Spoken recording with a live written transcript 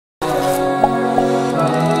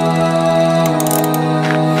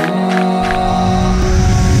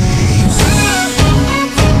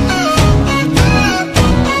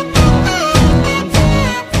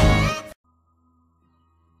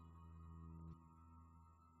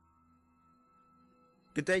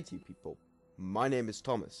Good day to you people, my name is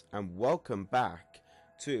Thomas and welcome back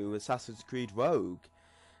to Assassin's Creed Rogue.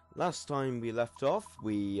 Last time we left off,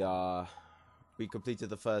 we completed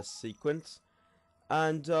the first sequence,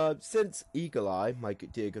 and since Eagle Eye, my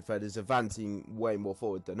dear good friend, is advancing way more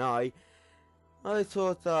forward than I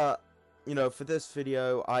thought that, you know, for this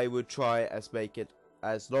video I would try as make it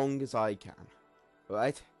as long as I can.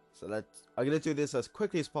 Alright, so I'm going to do this as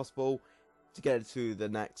quickly as possible to get to the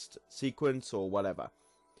next sequence or whatever,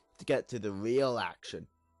 to get to the real action.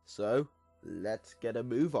 So let's get a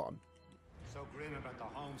move on. So grim about the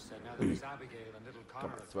homestead now that Miss Abigail and little Connor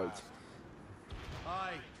have passed.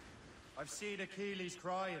 Aye, I've seen Achilles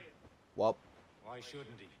crying. What? Why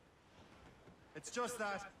shouldn't he? It's just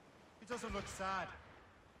that he doesn't look sad.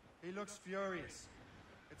 He looks furious.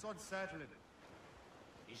 It's unsettling.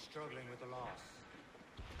 He's struggling with the loss.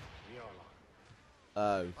 We all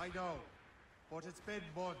are. Oh. I know, but it's been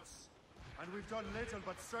months, and we've done little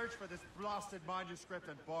but search for this blasted manuscript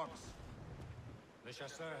and box. Le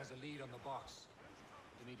Chasseur has a lead on the box.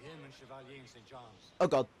 You need him and Chevalier in St. John's. Oh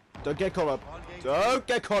god, don't get caught up. Don't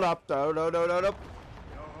get caught up. No. No hope of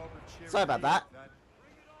cheering. Sorry about that.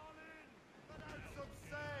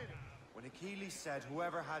 When Achilles said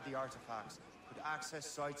whoever had the artifacts could access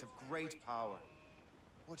sites of great power,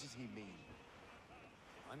 what did he mean?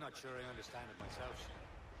 I'm not sure I understand it myself, Shane.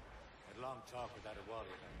 I had a long talk with that a while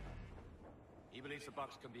ago. He believes the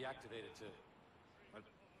box can be activated to, well,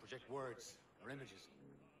 project words or images.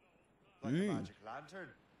 Like a magic lantern?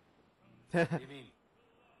 What do you mean?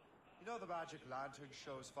 You know the magic lantern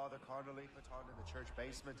shows Father Connolly put on in the church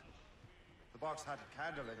basement? The box had a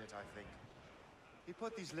candle in it, I think. He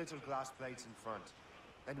put these little glass plates in front.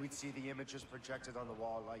 Then we'd see the images projected on the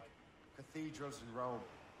wall like cathedrals in Rome.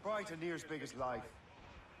 Bright and near as big as life.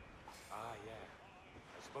 Ah, yeah.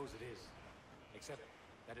 I suppose it is. Except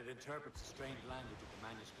that it interprets the strange language of the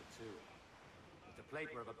manuscript too. If the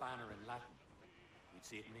plate were of a banner in Latin, we'd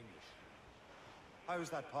see it in English. How is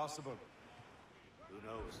that possible? Who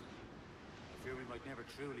knows? I fear we might never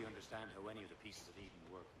truly understand how any of the pieces of Eden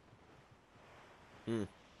work.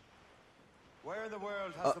 Where in the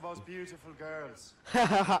world has the most beautiful girls?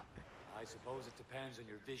 I suppose it depends on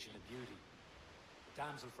your vision of beauty. The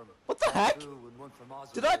damsel from What the heck? and one from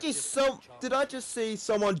Oslo Did I just see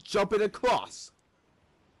someone jumping across?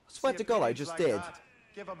 I swear to God, I just did. That,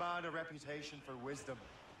 give a man a reputation for wisdom.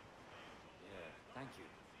 Yeah, thank you.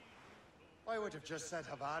 I would have just said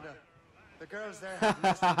Havana. The girls there have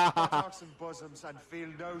glistening buttocks and bosoms and feel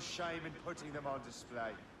no shame in putting them on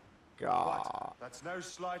display. God. But that's no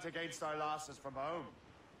slight against our lasses from home.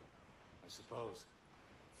 I suppose.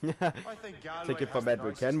 I think Galway Take it has from the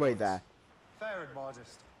Edward nicest Kenway ones. there. Fair and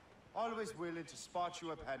modest. Always willing to spot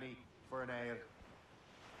you a penny for an ale.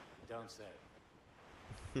 Don't say.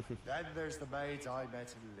 Then there's the maids I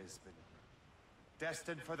met in Lisbon.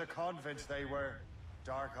 Destined for the convent they were.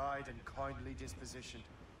 Dark-eyed and kindly dispositioned.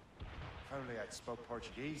 If only I'd spoke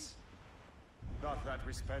Portuguese. Not that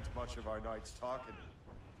we spent much of our nights talking.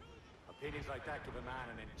 Opinions like that give a man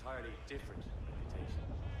an entirely different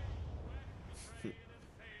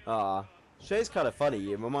reputation. Shay's kind of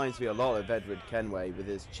funny. It reminds me a lot of Edward Kenway with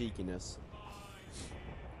his cheekiness.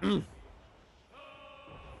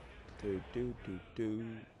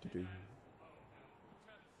 do.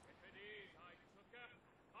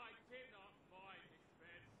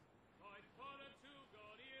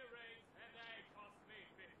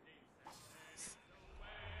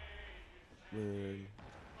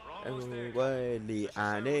 Les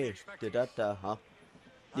années de data, huh?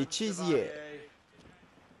 Les cheesier.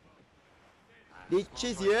 Les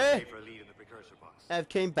cheesier have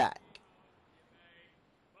came back.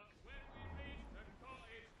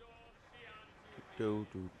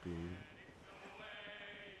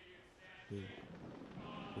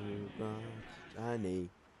 Annie.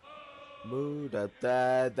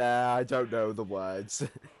 I don't know the words.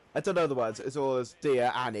 I don't know the words. It's all as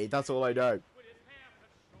Dear Annie. That's all I know.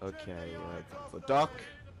 Okay, for Doc.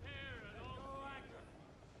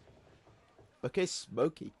 Okay,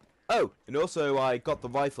 smoky. Oh, and also I got the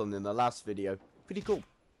rifle in the last video. Pretty cool.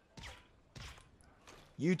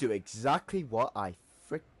 You do exactly what I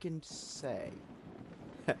frickin' say.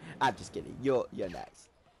 I'm just kidding. You're next.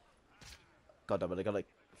 God damn it!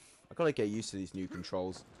 I gotta get used to these new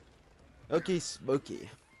controls. Okay, smoky.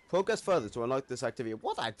 Progress further to unlock this activity.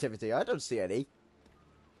 What activity? I don't see any.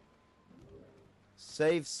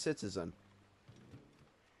 Save citizen.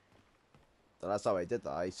 The last time I did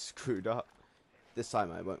that, I screwed up. This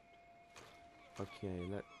time I won't. Okay,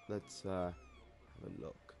 let's have a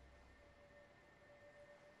look.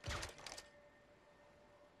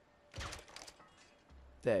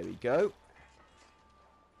 There we go.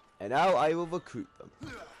 And now I will recruit them.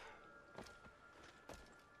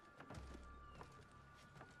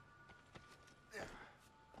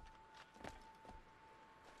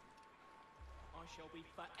 I shall be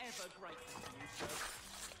forever grateful to you, sir.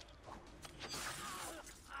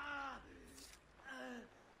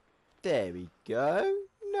 There we go.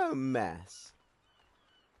 No mess.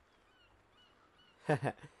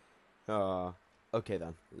 Okay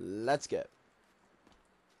then. Let's go.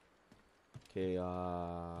 Okay,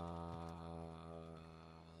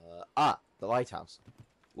 the lighthouse.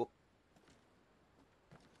 Whoop.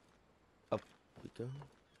 Up we go.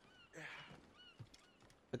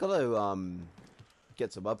 I gotta,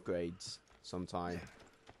 get some upgrades sometime.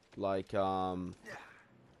 Like, when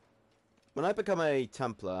I become a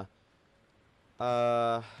Templar,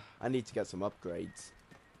 I need to get some upgrades.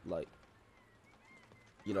 Like,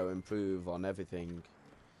 you know, improve on everything.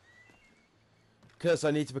 Because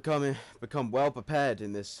I need to become well prepared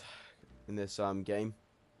in this game,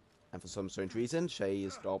 and for some strange reason, Shay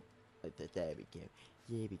is not. There we go.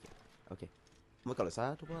 Here we go. Okay. Oh my god, is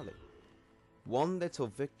that Adewale? One little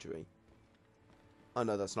victory. Oh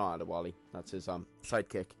no, that's not Adewale. That's his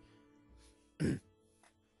sidekick.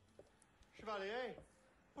 Chevalier,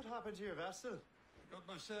 what happened to your vessel? Got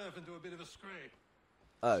myself into a bit of a scrape.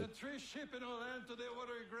 Oh. Sent 3 ships in all hand to their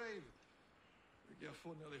watery grave. The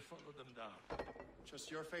Gerfaut nearly followed them down.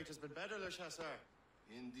 Just your fate has been better, Le Chasseur.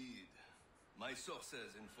 Indeed. My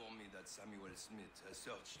sources inform me that Samuel Smith has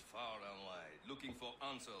searched far and wide, looking for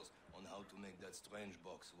answers on how to make that strange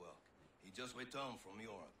box work. He just returned from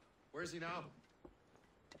Europe. Where's he now?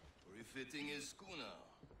 Refitting his schooner.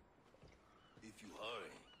 If you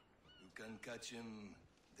hurry, you can catch him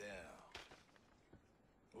there.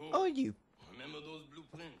 Oh, you. Remember those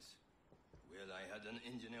blueprints? Well, I had an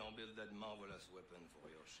engineer build that marvelous weapon for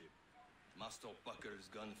your ship. Master Pucker's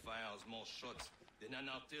gun fires more shots than an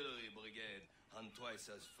artillery brigade and twice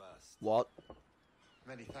as fast. What?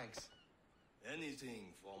 Many thanks.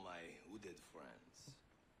 Anything for my hooded friends.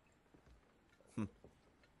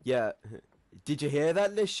 Yeah. Did you hear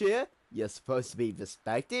that, Lashir? You're supposed to be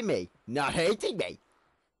respecting me, not hating me.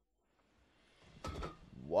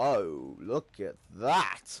 Whoa, look at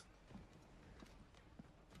that.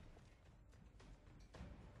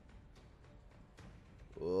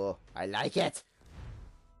 Oh, I like it.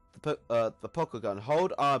 The puckle gun.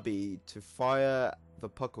 Hold RB to fire the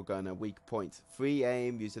puckle gun at weak point. Free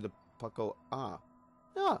aim using the puckle R.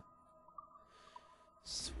 Ah.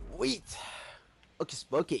 Sweet. Okay,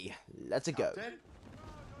 Smokey. Let's go. Captain?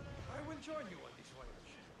 I will join you on this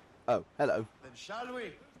voyage. Oh, hello. Then shall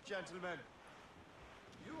we, gentlemen?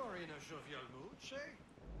 You are in a jovial mood, Shay?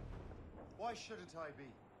 Why shouldn't I be?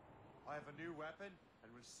 I have a new weapon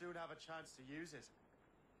and will soon have a chance to use it.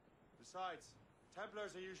 Besides,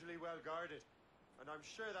 Templars are usually well guarded, and I'm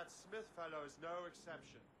sure that Smith fellow is no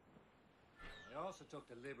exception. I also took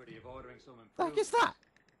the liberty of ordering some Fuck improvements. is that?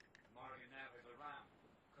 Marionette with a ram,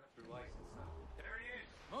 cut through ice and stuff. There he is.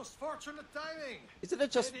 Most fortunate timing. Isn't it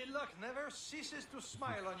just... Lady Luck never ceases to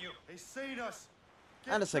smile on you. He's seen us.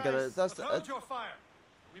 And a second, that's... Hold your fire.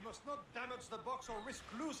 We must not damage the box or risk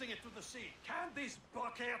losing it to the sea. Can this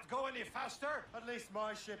blockade go any faster? At least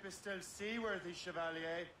my ship is still seaworthy,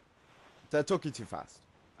 Chevalier. They're talking too fast.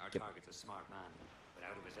 Our target's a smart man, but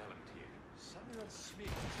out of his element here. Samuel Smith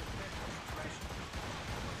is a man concentration.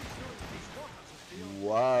 What he's doing in these waters is beyond...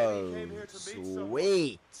 Whoa, Maybe he came here to meet someone.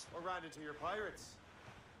 sweet. Or ran into your pirates.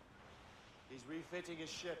 He's refitting his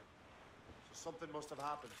ship. So something must have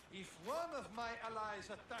happened. If one of my allies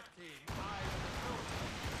attacked him, I would have known.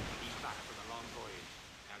 He's back from a long voyage.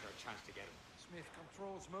 Now's our chance to get him. Smith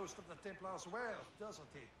controls most of the Templars' wealth, doesn't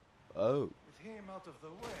he? Oh. With him out of the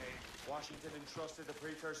way... Washington entrusted the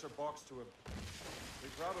precursor box to him. He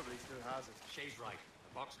probably still has it. Shay's right.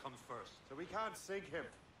 The box comes first. So we can't sink him.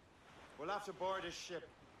 We'll have to board his ship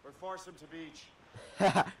or force him to beach.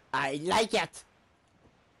 I like it.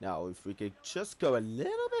 Now, if we could just go a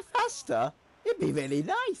little bit faster, it'd be really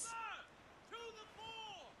nice.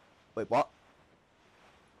 Wait, what?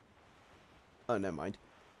 Oh, never mind.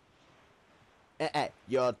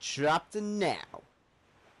 You're trapped now.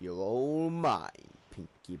 You're all mine,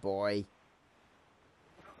 Pinky boy. He's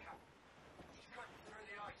cutting through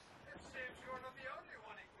the ice. It seems you're not the only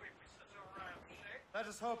one equipped with such a ram, Shay. Let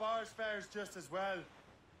us hope ours fares just as well.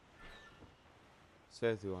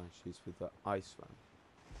 So do I. She's with the ice ram.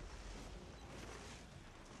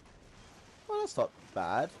 Well, that's not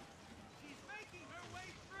bad. She's making her way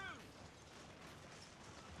through.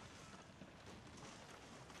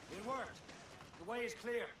 It worked. The way is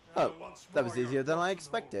clear. Oh, Once that more, was easier your than I box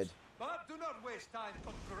expected. moves. But do not waste time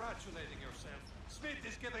congratulating yourself. Smith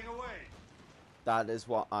is getting away. That is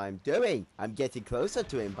what I'm doing. I'm getting closer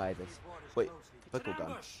to him by this. Wait, pickle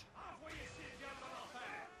gun.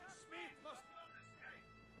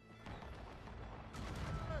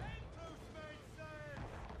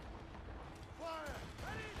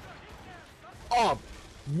 Oh,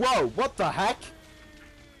 whoa! What the heck?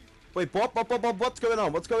 Wait, what's going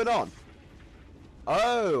on? What's going on?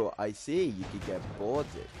 Oh, I see. You can get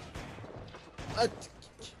boarded.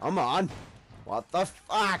 Come on. What the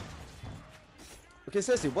fuck? Okay,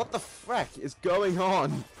 seriously, what the frack is going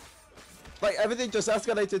on? Like, everything just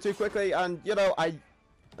escalated too quickly, and, you know,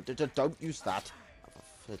 don't use that.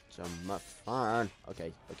 Fine.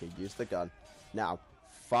 Okay, use the gun. Now,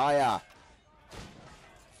 fire!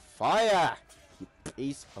 Fire! You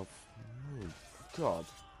piece of... Oh, God.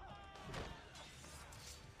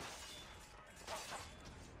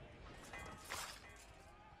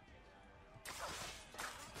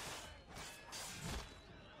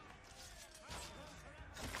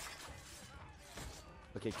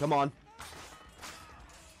 Okay, come on.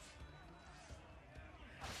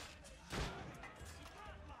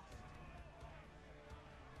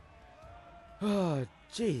 Oh,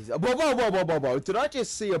 jeez. Whoa. Did I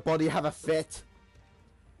just see a body have a fit?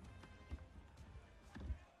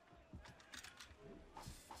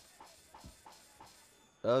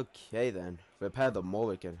 Okay, then. Repair the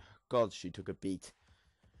Morrigan. God, she took a beat.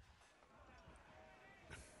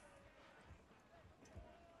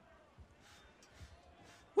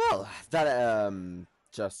 Well, that,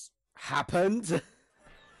 just happened.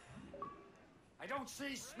 I don't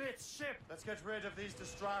see Smith's ship. Let's get rid of these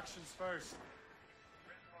distractions first.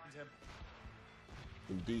 And him.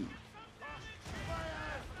 Indeed.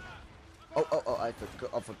 Oh, I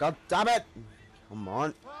forgot. Damn it! Come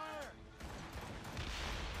on.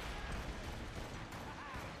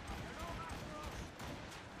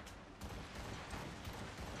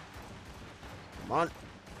 Come on.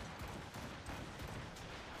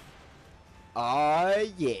 Oh,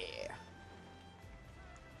 yeah.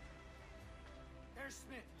 There's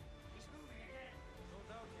Smith. He's moving again. No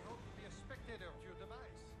doubt he hoped to be a spectator of your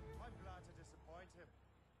demise. I'm glad to disappoint him.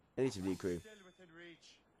 I need to be crew. Still within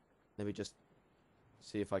reach. Let me just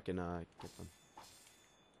see if I can get them.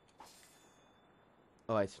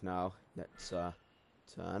 Alright, now let's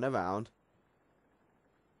turn around.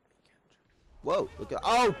 Whoa! Look at,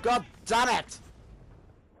 oh, god damn it!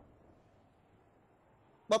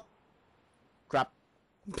 Well, crap.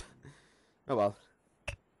 Oh well.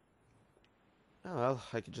 Oh well,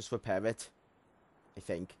 I can just repair it. I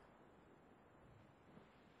think.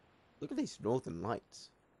 Look at these northern lights.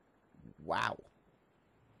 Wow.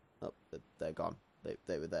 Oh, they're gone.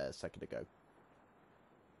 They were there a second ago.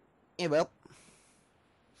 Yeah, well.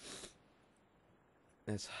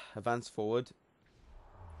 Let's advance forward.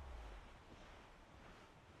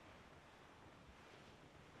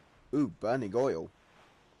 Ooh, burning oil.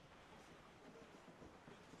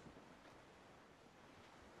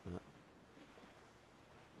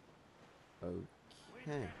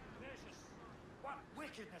 Okay. What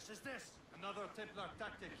wickedness is this? Another Templar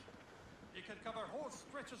tactic. You can cover whole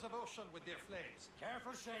stretches of ocean with their flames.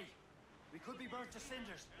 Careful, Shay. We could be burnt to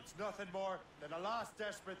cinders. It's nothing more than a last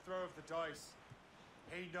desperate throw of the dice.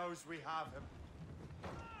 He knows we have him.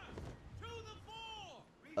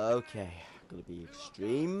 Okay, gotta be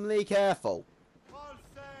extremely careful. All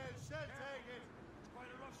sail, shell take it. Quite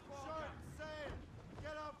a rough squall. Short sail.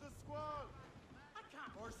 Get off the squall. I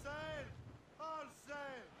can't. Or sail. All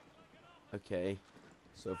sail. Okay,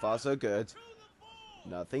 so far so good.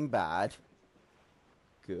 Nothing bad.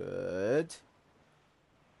 Good.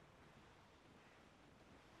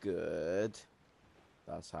 Good.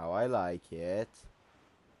 That's how I like it.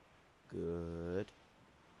 Good.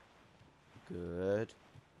 Good.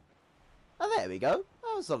 Oh, there we go.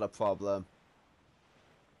 That was not a problem.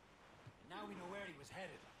 Now we know where he was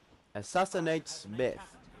headed. Assassinate Smith.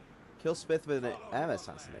 Kill Smith with an air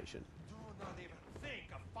assassination. Do not even think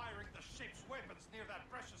of firing the ship's weapons near that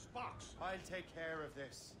precious box. I'll take care of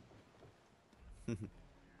this.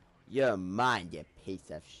 You're mine, you piece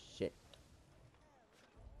of shit.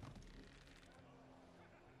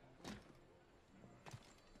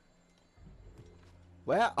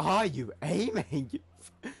 Where are you aiming?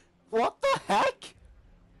 What the heck?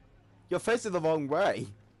 You're facing the wrong way.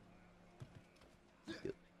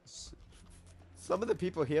 Some of the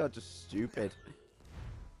people here are just stupid.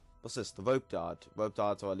 What's this? The rope dart. Rope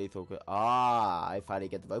darts are lethal. Ah, I finally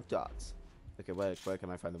get the rope darts. Okay, where can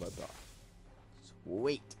I find the rope dart?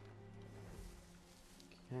 Sweet.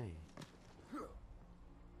 Okay.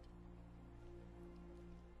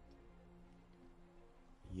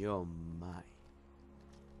 You're mine.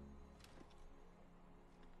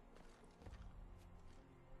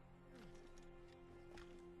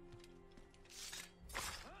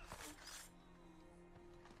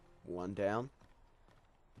 one down.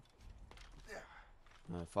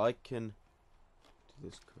 Now, if I can do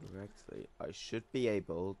this correctly, I should be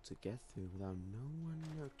able to get through without no one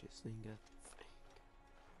noticing a thing.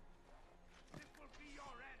 This will be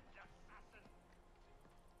your end, assassin.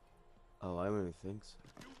 Oh, I don't think so.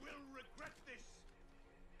 You will regret this.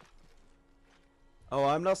 Oh,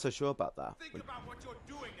 I'm not so sure about that. Think about what you're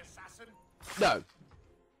doing, assassin. No!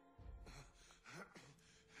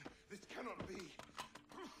 This cannot be.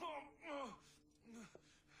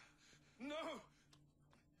 No!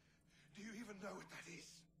 Do you even know what that is?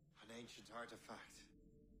 An ancient artifact.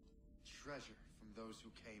 Treasure from those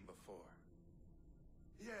who came before.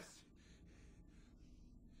 Yes.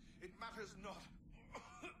 It matters not.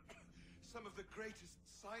 Some of the greatest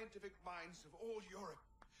scientific minds of all Europe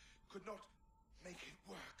could not make it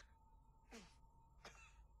work.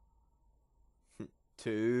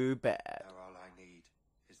 Too bad. Now all I need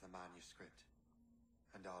is the manuscript,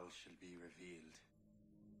 and all shall be revealed.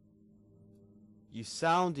 You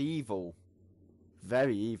sound evil.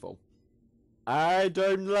 Very evil. I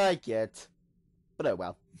don't like it. But oh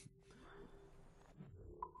well.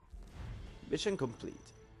 Mission complete.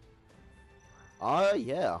 Oh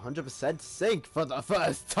yeah, 100% sync for the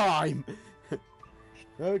first time.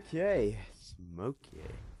 Okay, smoky.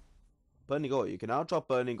 Burning oil. You can now drop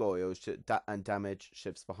burning oil and damage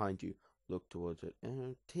ships behind you. Look towards it.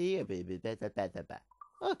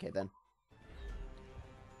 Okay then.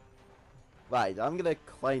 Right, I'm gonna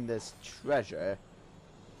claim this treasure.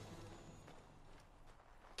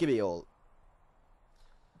 Give me all.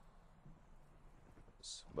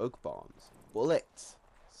 Smoke bombs. Bullets.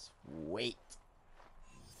 Sweet.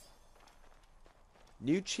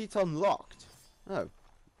 New cheat unlocked. Oh.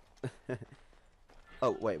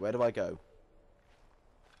 Oh, wait, where do I go?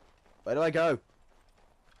 Where do I go?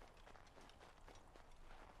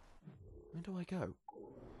 Where do I go?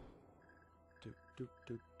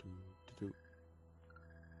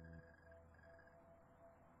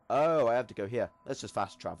 Oh, I have to go here. Let's just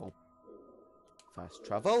fast travel. Fast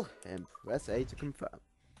travel and press A to confirm.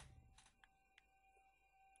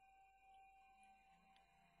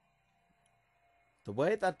 The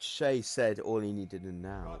way that Shay said all he needed to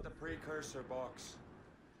now. Got the precursor box.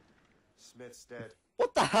 Smith's dead.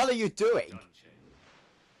 What the hell are you doing?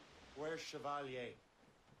 Where's Chevalier?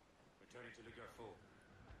 Returning to Le Garfaux.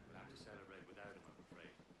 We'll have to celebrate without him, I'm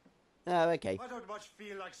afraid. Oh, okay. I don't much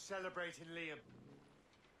feel like celebrating Liam.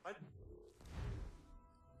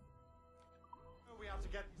 We have to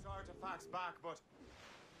get these artifacts back, but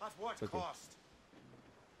at what cost?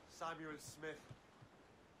 Samuel Smith.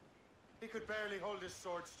 He could barely hold his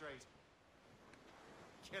sword straight.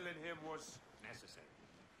 Killing him was Necessary.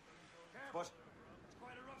 but It's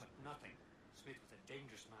quite a rough. Nothing. Smith was a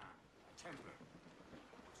dangerous man. A Templar.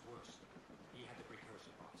 What's worse, he had the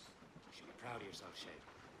precursor box. You should be proud of yourself, Shay.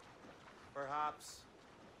 perhaps.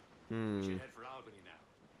 We should head for Albany now.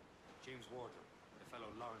 James Wardrop, the fellow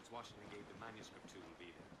Lawrence Washington gave the manuscript to, will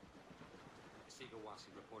be there. Sigawasi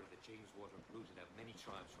reported that James Wardrop rooted out many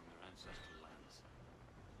tribes from their ancestral lands.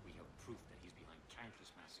 We have proof that he's behind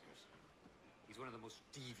countless massacres. He's one of the most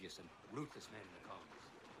devious and ruthless men in the colonies.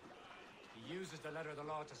 He uses the letter of the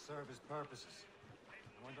law to serve his purposes.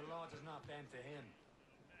 And when the law does not bend to him,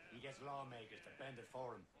 he gets lawmakers to bend it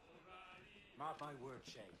for him. Mark my words,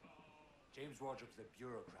 Shay. James Wardrop's a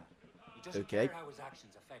bureaucrat. He doesn't care how his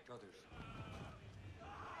actions affect others.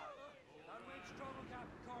 Outweight struggle,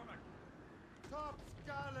 Captain Cormac. Tops,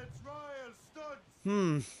 gallants, royals, studs.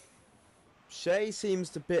 Shay seems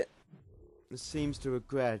to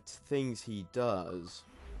regret things he does.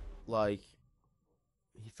 Like,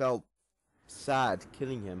 he felt sad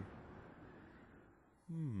killing him.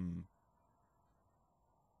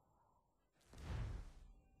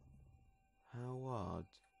 How odd.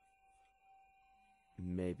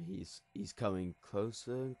 Maybe he's coming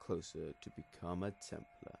closer and closer to become a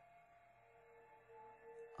Templar.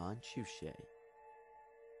 Aren't you, Shay?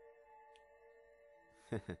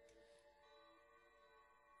 I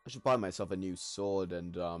should buy myself a new sword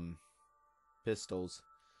and pistols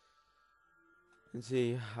and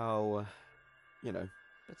see how better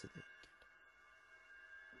they get.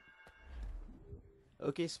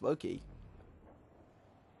 Okay, smoky.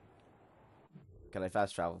 Can I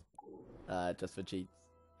fast travel? Just for cheats.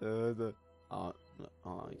 I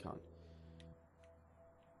can't.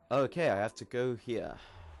 Okay, I have to go here.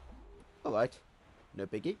 Alright. No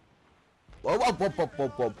biggie. Whoa, whoa, whoa, whoa, whoa,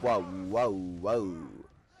 whoa, whoa, whoa, whoa.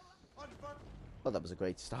 Well, that was a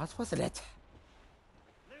great start, wasn't it?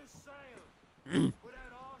 Loose sail.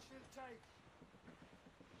 Without all she'll take.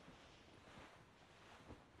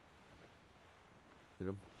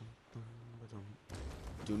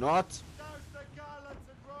 do not. Douse the gallants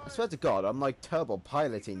and I rise! swear to God, I'm like turbo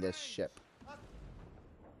piloting this ship.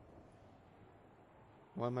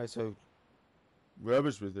 Why am I so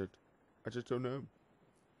rubbish with it? I just don't know.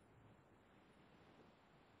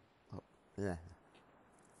 Oh, yeah.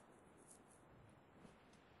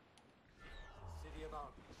 City of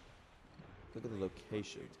Argos. Look at the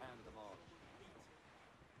location. Hand them all.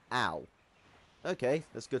 Ow. Okay,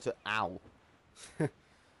 let's go to Ow.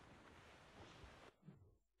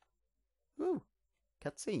 Ooh,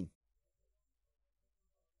 cutscene.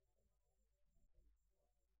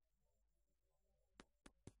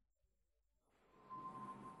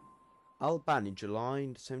 Albany, July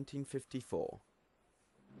 1754.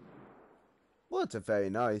 Well, it's a very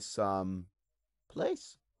nice,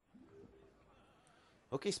 place.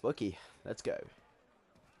 Okay, Spooky, let's go.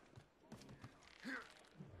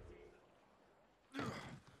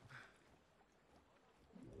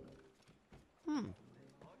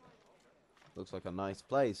 Looks like a nice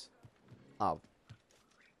place. Oh.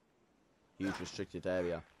 Huge restricted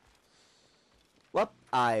area. Well,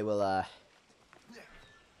 I will,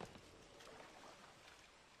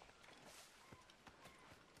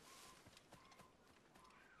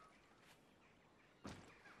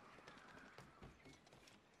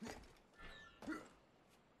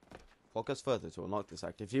 focus further to unlock this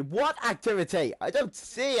activity. What activity? I don't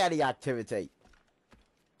see any activity.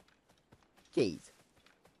 Jeez.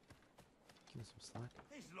 Give me some slack.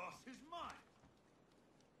 He's lost his mind.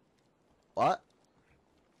 What?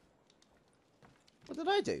 What did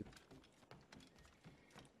I do?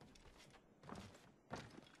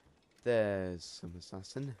 There's some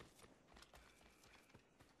assassin.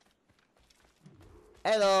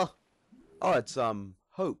 Hello. Oh, it's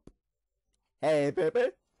Hope. Hey,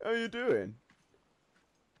 baby. How you doing?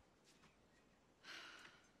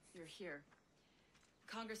 You're here.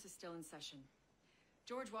 Congress is still in session.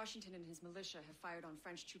 George Washington and his militia have fired on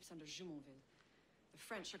French troops under Jumonville. The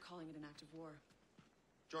French are calling it an act of war.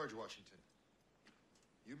 George Washington.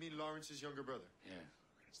 You mean Lawrence's younger brother? Yeah,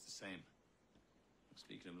 it's the same.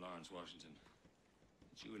 Speaking of Lawrence Washington,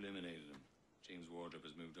 you eliminated him. James Wardrop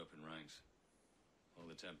has moved up in ranks. All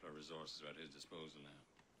the Templar resources are at his disposal now.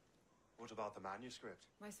 What about the manuscript?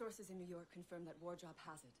 My sources in New York confirm that Wardrop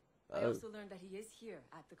has it. I also learned that he is here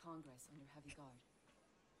at the Congress under heavy guard.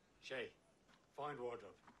 Shay, find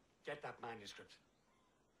Wardrobe. Get that manuscript.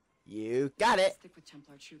 You got it. Stick with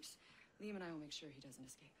Templar troops. Liam and I will make sure he doesn't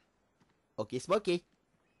escape. Okay, Smokey.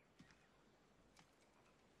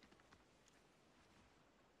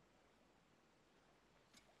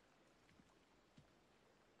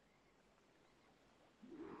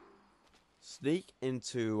 Sneak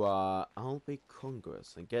into Albany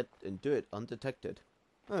Congress and do it undetected.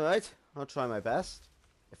 Alright, I'll try my best.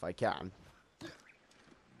 If I can.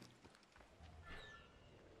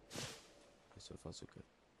 So far so good.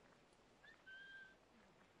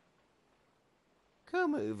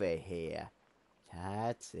 Come over here.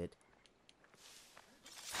 That's it.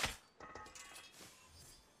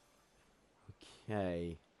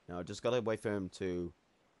 Okay. Now I just gotta wait for him to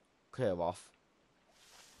clear off.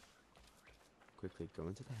 Quickly go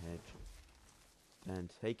into the hedge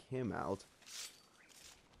and take him out.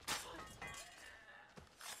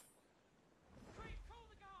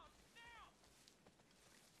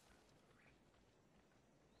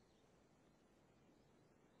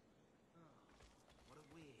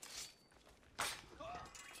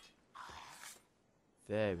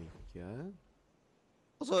 There we go.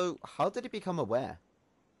 Also, how did he become aware?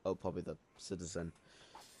 Oh, probably the citizen.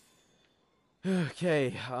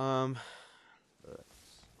 Okay, oh,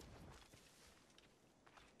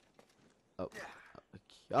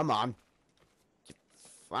 come on.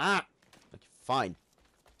 Okay, fine.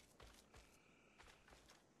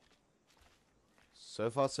 So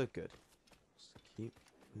far, so good. Just keep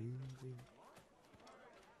moving.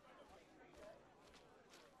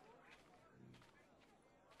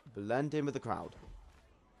 Blend in with the crowd.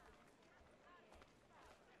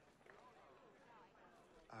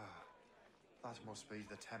 That must be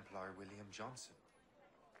the Templar William Johnson.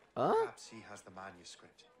 Huh? Perhaps he has the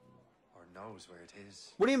manuscript. Or knows where it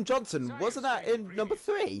is. William Johnson, wasn't that in number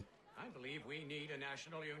 3? I believe we need a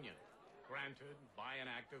national union, granted by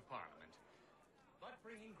an act of parliament, but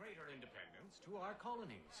bringing greater independence to our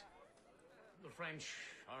colonies. The French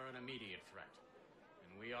are an immediate threat,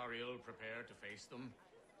 and we are ill prepared to face them.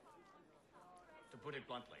 To put it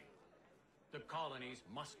bluntly, the colonies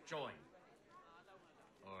must join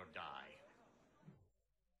or die.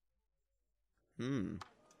 A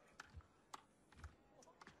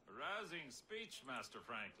rousing speech, Master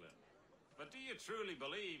Franklin. But do you truly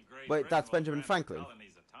believe Great Wait, that's Britain will Benjamin grant the Franklin.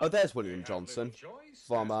 colonies Oh, autonomy? there's William Johnson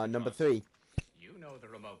from number 3. You know the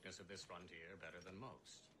remoteness of this frontier better than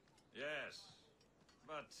most. Yes.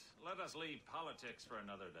 But let us leave politics for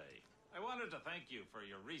another day. I wanted to thank you for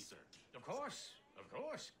your research. Of course, of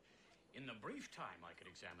course. In the brief time I could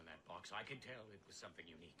examine that box, I could tell it was something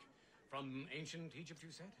unique. From ancient Egypt, you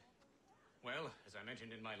said? Well, as I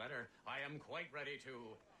mentioned in my letter, I am quite ready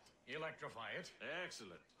to electrify it.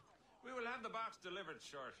 Excellent. We will have the box delivered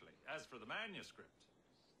shortly. As for the manuscript,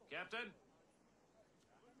 Captain?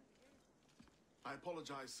 I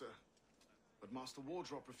apologize, sir, but Master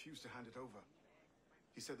Wardrop refused to hand it over.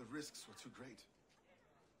 He said the risks were too great.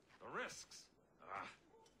 The risks? Ah.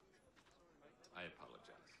 I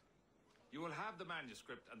apologize. You will have the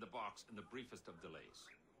manuscript and the box in the briefest of delays.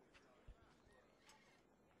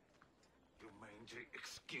 You mangy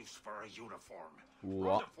excuse for a uniform. What?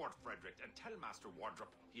 Run to Fort Frederick and tell Master Wardrop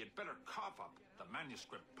he had better cough up the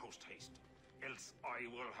manuscript post-haste. Else I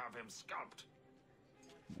will have him scalped.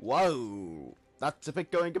 Whoa! That's a bit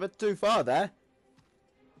going a bit too far there.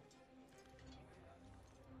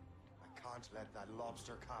 I can't let that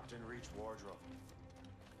lobster captain reach Wardrobe.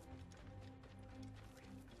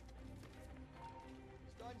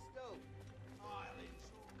 Stand still.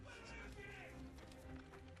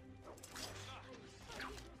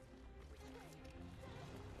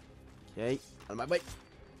 Okay, out of my way.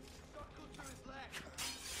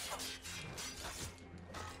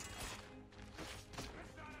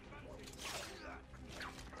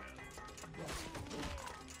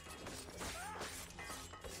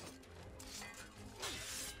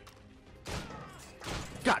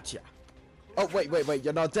 Gotcha! Oh, wait,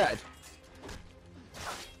 you're not dead.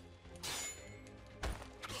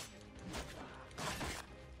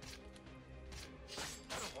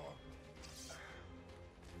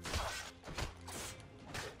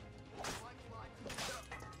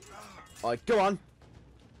 Alright, go on.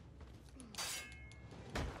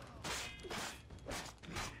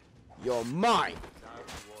 You're mine. Now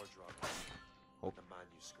to Wardrobe. Oh. The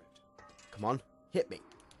manuscript. Come on, hit me.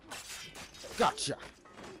 Gotcha.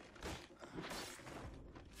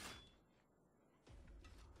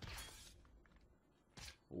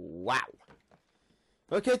 Wow.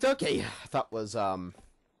 Okay. That was a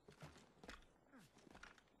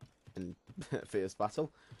fierce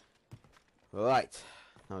battle. Right.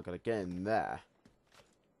 Now I gotta get in there.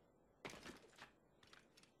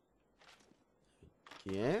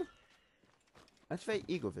 Yeah. Activate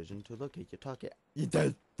Eagle Vision to locate your target. You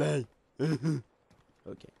dead. Okay.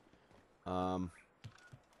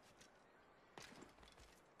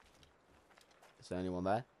 Is there anyone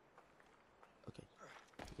there?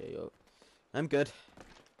 Okay, yo. I'm good.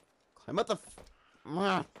 Climb up the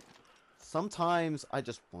sometimes I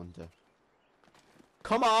just wonder.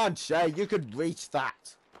 Come on, Shay, you could reach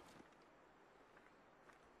that.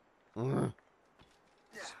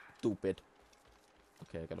 Stupid.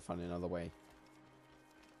 Okay, I gotta find another way.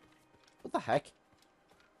 What the heck?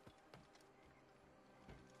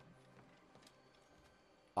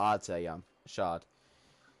 I'd say shard.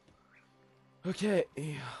 Okay,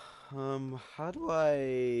 how do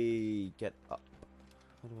I get up?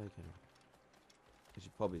 How do I get up? Because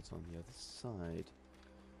probably it's on the other side.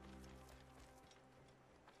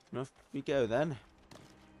 Off we go then.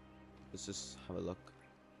 Let's just have a look.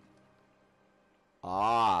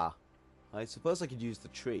 Ah, I suppose I could use the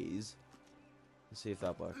trees. Let's see if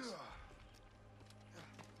that works.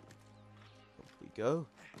 Up we go.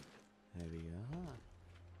 There we are.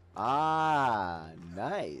 Ah,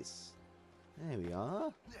 nice. There we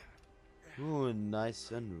are. Ooh,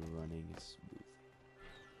 nice and running smooth.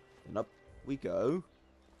 And up we go.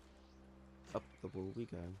 Up the wall we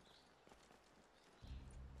go.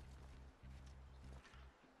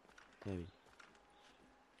 There we go.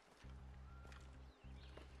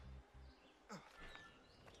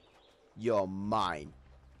 You're mine.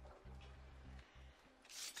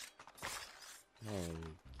 There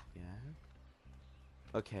we go.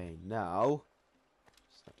 Okay, now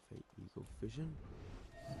let's activate Eagle Vision.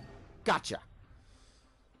 Gotcha.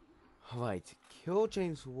 Alright, kill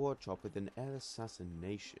James Wardrop with an air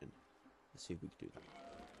assassination. Let's see if we can do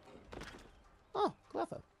that. Oh,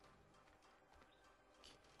 clever.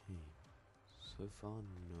 Okay. So far,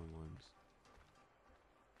 no one's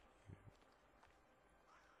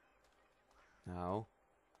here. Now.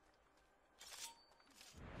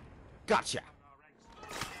 Gotcha!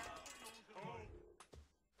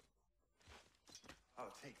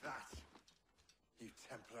 I'll take that, you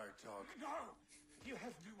Templar dog. No! You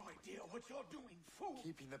have no idea what you're doing, fool!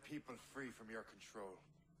 Keeping the people free from your control.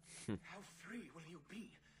 How free will you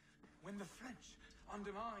be when the French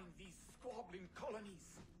undermine these squabbling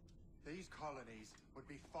colonies. These colonies would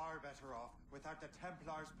be far better off without the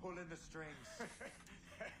Templars pulling the strings.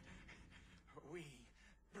 We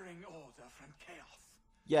bring order from chaos.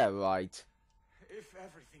 Yeah, right. If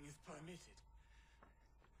everything is permitted,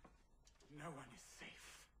 no one is safe.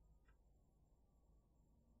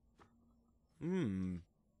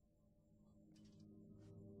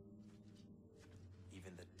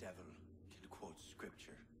 Even the devil can quote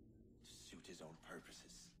scripture to suit his own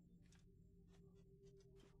purposes.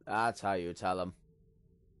 That's how you tell them.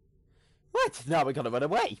 Right, now we gotta run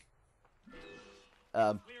away.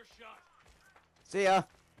 Clear shot. See ya.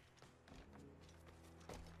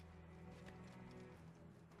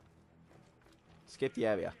 Skip the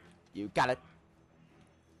area. You got it.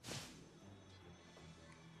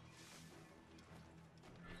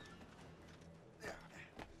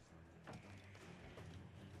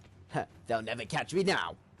 They'll never catch me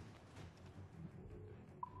now.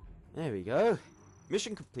 There we go.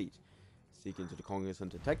 Mission complete. Sneak into the Congress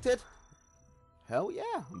undetected. Hell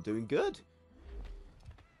yeah, I'm doing good.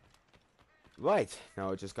 Right,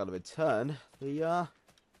 now I just gotta return the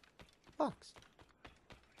box.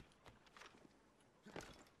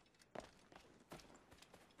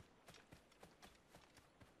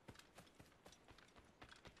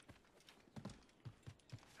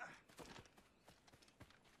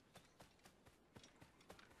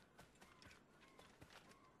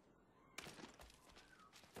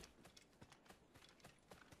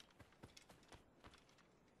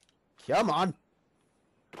 Come on!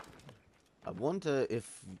 I wonder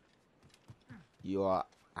if you are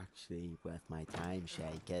actually worth my time, Shay,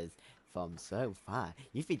 because from so far,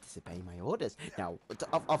 you've been disobeying my orders. Now,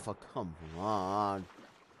 oh, come on.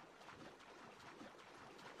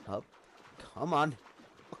 Up. Come on.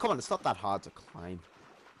 Oh, come on, it's not that hard to climb.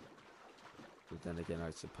 But then again,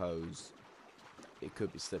 I suppose it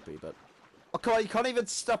could be slippery, but... Oh, come on, you can't even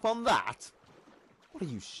step on that! What are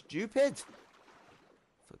you, stupid?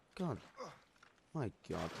 For God. My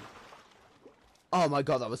God. Oh my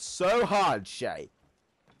God, that was so hard, Shay.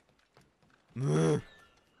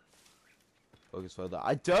 Focus further.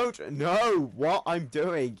 I don't know what I'm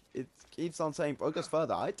doing. It keeps on saying focus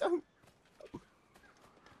further. I don't...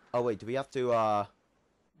 Oh, wait, do we have to, One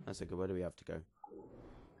second, where do we have to go?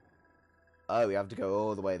 Oh, we have to go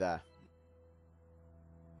all the way there.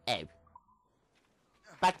 Oh.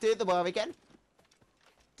 Back to the wall again.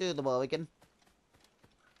 To the wall again.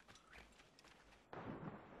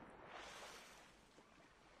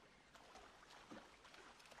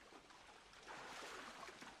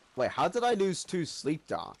 Wait, how did I lose 2 sleep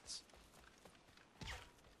darts?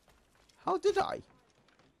 How did I?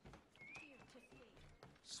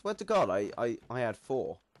 Swear to God, I had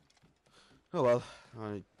 4. Oh well,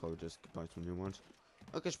 I probably just buy some new ones.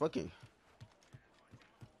 Okay, Sparky.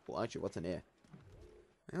 Well, actually, what's in here?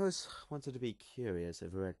 I always wanted to be curious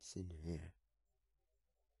of what's in here.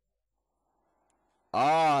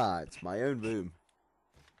 Ah, it's my own room.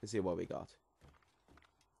 Let's see what we got.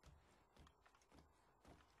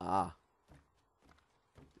 Ah.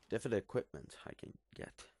 Different equipment I can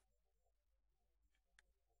get.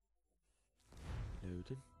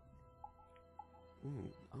 Loaded. Ooh,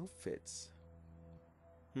 outfits.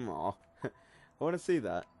 Aw. I want to see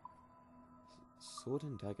that. Sword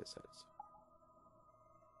and dagger sets.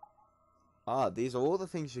 Ah, these are all the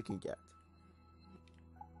things you can get.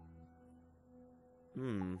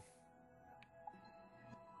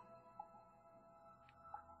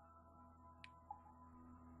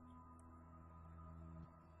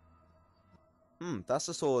 That's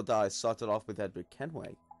the sword that I started off with Edward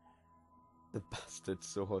Kenway. The bastard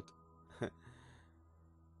sword.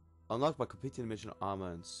 Unlocked by completing the mission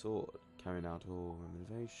armor and sword. Carrying out all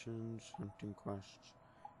renovations, hunting quests.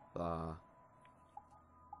 Blah.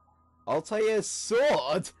 I'll tell you a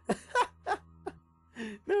sword!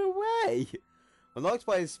 No way! Unlocked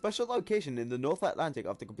by a special location in the North Atlantic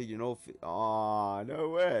after completing all... Aw, no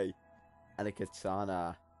way! And a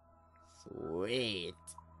katana. Sweet!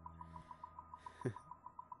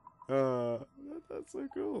 That's so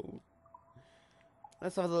cool.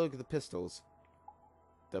 Let's have a look at the pistols.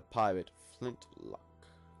 The pirate flintlock.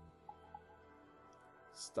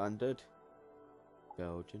 Standard.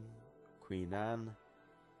 Belgian. Queen Anne.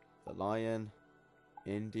 The Lion.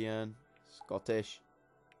 Indian. Scottish.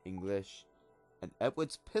 English. An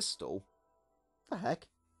Edwards pistol? The heck?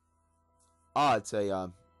 Ah, it's a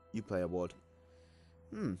Uplay award.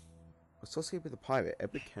 Associated with the pirate,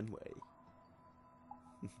 Edward Kenway.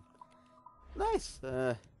 Nice.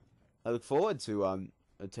 I look forward to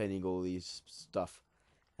attaining all these stuff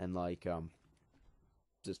and like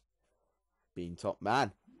just being top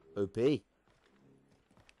man. OP.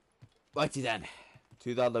 Righty then.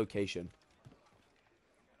 To that location.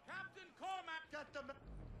 Captain Cormac, get them.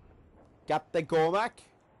 Captain Cormac.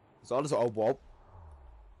 As long as oh whoa.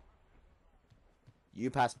 You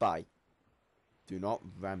pass by. Do not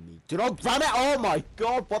ram me. Do not ram it! Oh my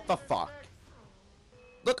god, what the fuck?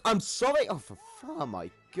 Look, I'm sorry. Oh my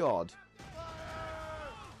god.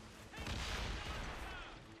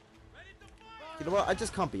 You know what? I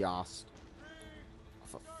just can't be arsed. Oh,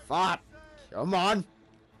 for fuck. Come on.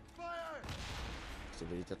 It's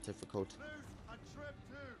really that difficult.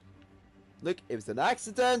 Look, it was an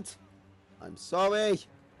accident. I'm sorry.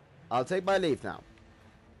 I'll take my leave now.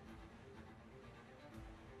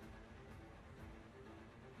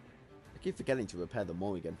 I keep forgetting to repair the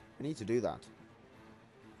Morrigan. I need to do that.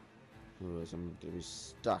 Otherwise I'm gonna be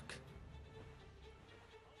stuck.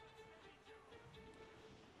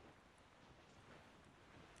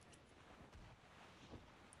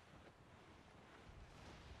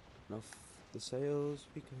 Off the sails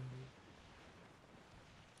we go.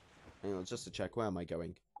 Hang on, just to check, where am I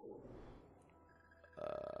going?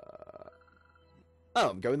 Oh,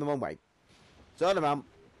 I'm going the wrong way. Turn around.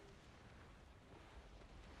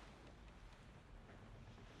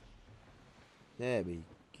 There we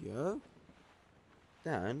go.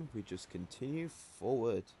 Then we just continue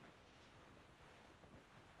forward.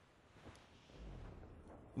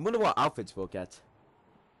 I wonder what outfits we'll get.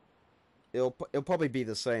 It'll probably be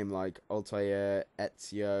the same, like Altair,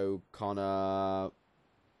 Ezio, Connor.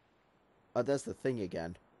 Oh, there's the thing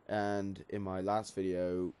again. And in my last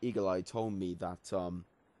video, Eagle Eye told me that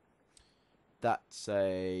that's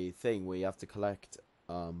a thing where you have to collect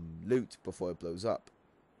loot before it blows up.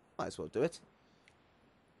 Might as well do it.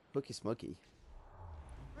 Hooky smoky.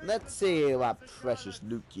 Let's see what precious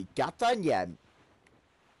loot you got on ya.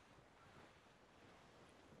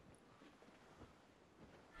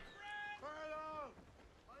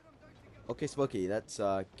 Okay, Smokey, let's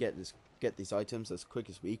get these items as quick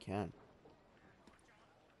as we can.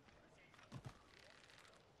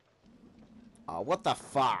 What the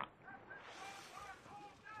fuck?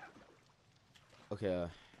 Okay,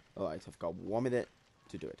 alright, I've got 1 minute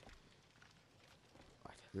to do it.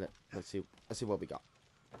 Right, let's see what we got.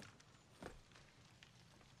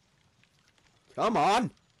 Come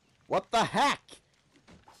on! What the heck?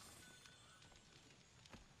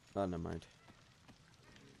 Oh, never mind.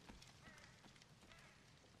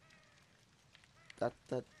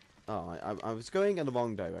 Oh, I was going in the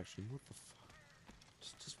wrong direction. What the fuck?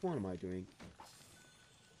 Just what am I doing?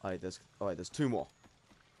 Alright, there's 2 more.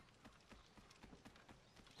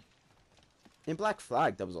 In Black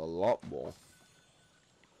Flag, there was a lot more.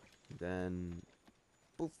 Then,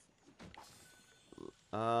 poof.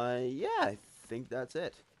 Yeah, I think that's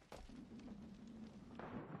it.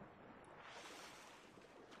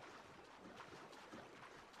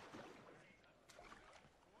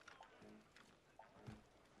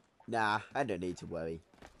 Nah, I don't need to worry.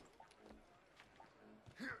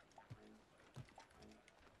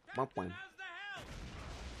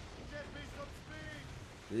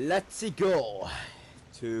 Let's go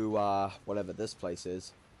to whatever this place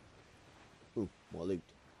is. Ooh, more loot.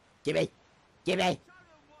 Gimme! Gimme!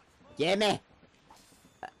 Gimme!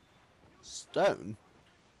 Stone?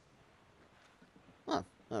 Oh,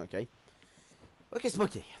 okay. Okay,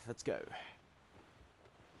 Smokey, let's go.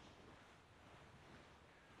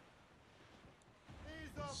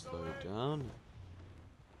 Slow down.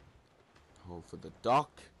 Hold for the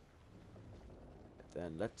dock.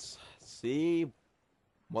 Then let's see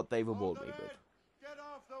what they reward me with. Get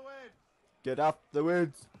off the wind! Get off the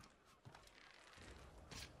winds!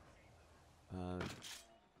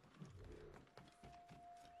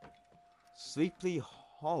 Sleepy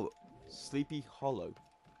Hollow.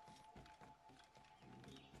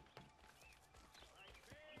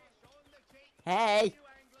 Hey!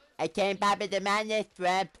 I came back with the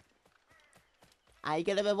manuscript. Are you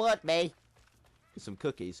gonna reward me? With some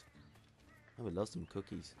cookies. I would love some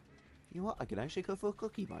cookies. You know what? I can actually go for a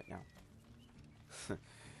cookie right now.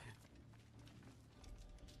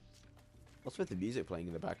 What's with the music playing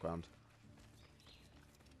in the background?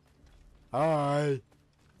 Hi.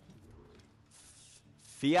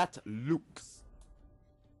 Fiat Lux.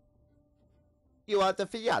 You are the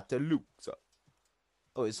Fiat Lux.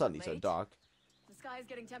 Oh, it's suddenly so dark. The sky is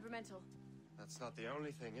getting temperamental. That's not the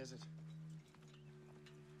only thing, is it?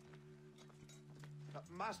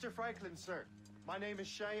 Master Franklin, sir. My name is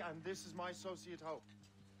Shay, and this is my associate Hope.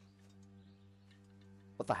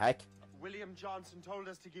 What the heck? William Johnson told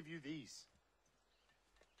us to give you these.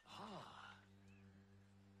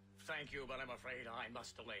 Thank you, but I'm afraid I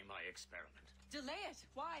must delay my experiment. Delay it?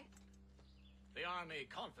 Why? The army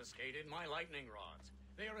confiscated my lightning rods.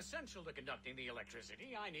 They are essential to conducting the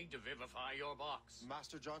electricity I need to vivify your box.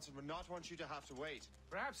 Master Johnson would not want you to have to wait.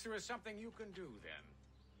 Perhaps there is something you can do then.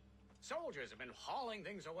 Soldiers have been hauling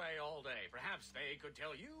things away all day. Perhaps they could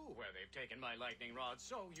tell you where they've taken my lightning rods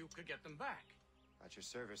so you could get them back. At your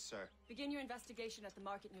service, sir. Begin your investigation at the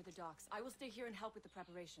market near the docks. I will stay here and help with the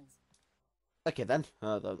preparations. Okay then.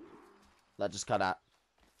 That just kind of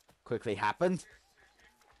quickly happened.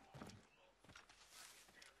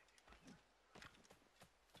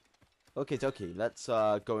 Okay, let's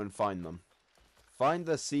go and find them. Find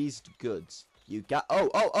the seized goods. You got.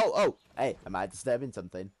 Oh! Hey, am I disturbing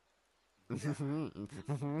something? Am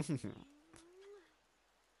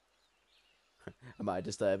I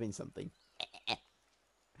disturbing something?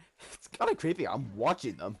 It's kind of creepy. I'm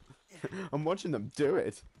watching them. I'm watching them do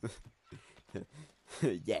it.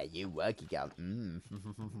 Yeah, you working out.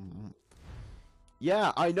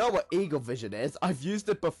 Yeah, I know what eagle vision is. I've used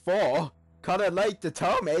it before. Kind of late to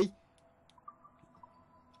tell me.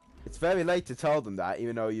 It's very late to tell them that,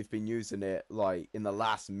 even though you've been using it, like, in the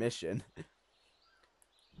last mission.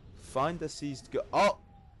 Find the seized go- Oh!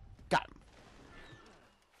 Got him!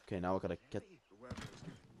 Okay, now I gotta get... The weather is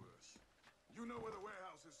getting worse. You know where the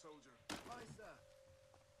warehouse is, soldier. Aye, sir.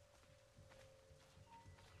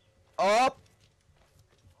 Up!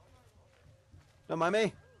 Don't mind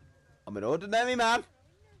me. I'm an ordinary man.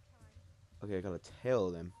 Okay, I gotta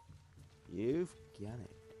tell them. You've got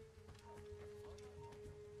it.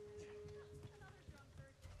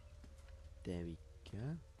 There we go.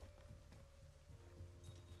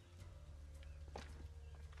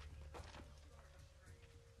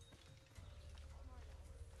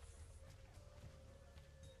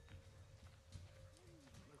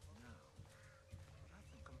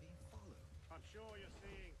 I'm sure you're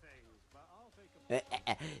seeing things, but I'll take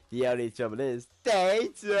a... The only trouble is, they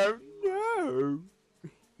don't know.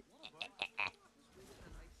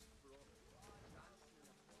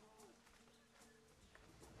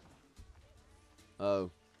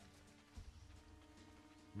 Oh.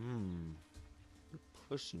 You're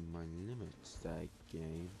pushing my limits, that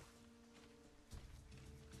game.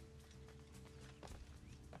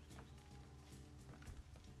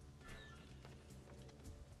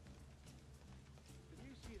 Did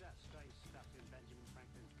you see that strange stuff in Benjamin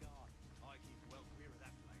Franklin's garden? I keep well clear of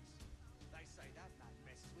that place. They say that man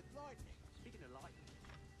messes with lightning. Speaking of lightning,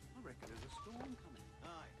 I reckon there's a storm coming.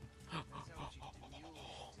 Aye. That's how you demure.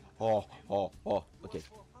 Oh, okay.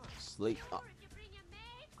 Sleep.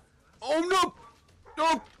 Oh no!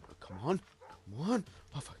 No! Come on.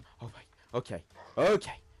 Oh fuck. Oh wait. Okay.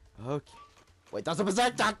 Wait, that's a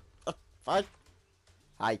berserker! Fine.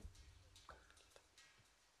 Hi.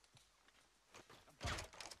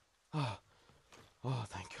 Oh,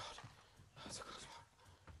 thank God. That's a close one.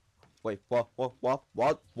 Wait,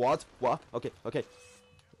 what? Okay.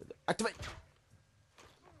 Activate!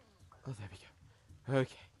 Oh, there we go.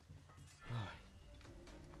 Okay.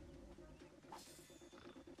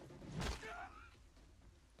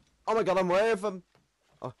 Oh my God, I'm away from him.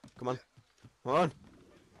 Oh, come on.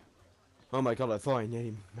 Oh my God, I thought I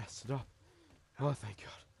nearly messed it up. Oh, thank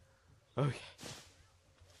God. Okay.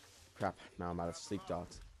 Crap, now I'm out of sleep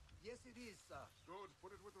darts. Yes, it is, sir. Good,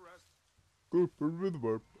 put it with the rest.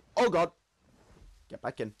 Oh God. Get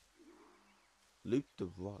back in. Loot the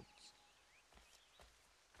rods.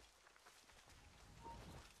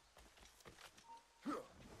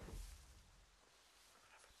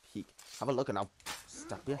 Peek. Have a look and I'll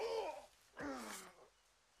stab you.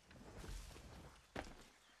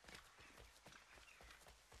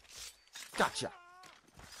 Gotcha.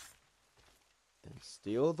 Then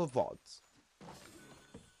steal the rods.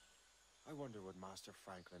 I wonder what Master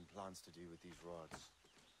Franklin plans to do with these rods.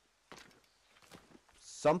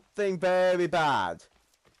 Something very bad.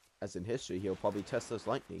 As in history, he'll probably test us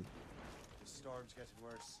lightning. The storm's getting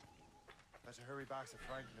worse. Better hurry back to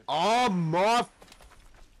Franklin. Oh my!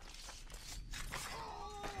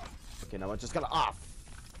 Okay, now I'm just gonna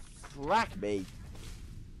frack me.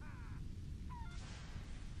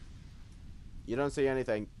 You don't see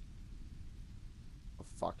anything. Oh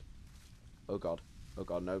fuck. Oh God,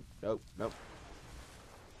 no.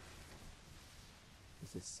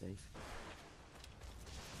 Is this safe?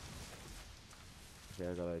 Okay,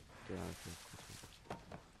 I gotta get out of here.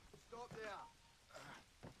 Stop there.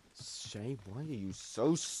 Shay, why are you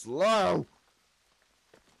so slow?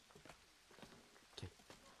 Okay,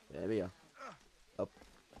 there we are.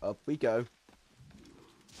 Up we go.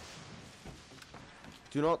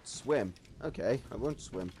 Do not swim. Okay, I won't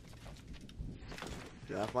swim.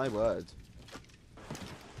 You have my word.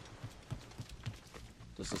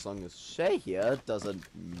 Just as long as Shay here doesn't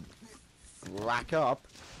frack up.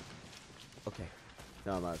 Okay.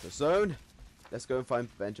 Now I'm out of the zone. Let's go and find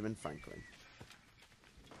Benjamin Franklin.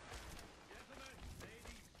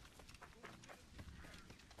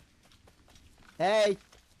 Hey,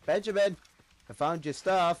 Benjamin, I found your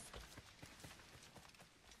stuff.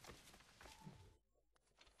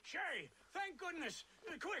 Shay, thank goodness!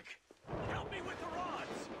 Quick! Help me with the rods!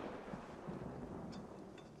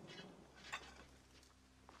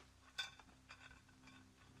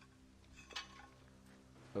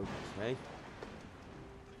 Okay.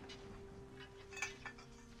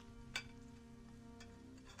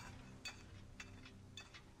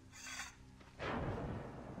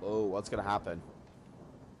 Oh, what's gonna happen?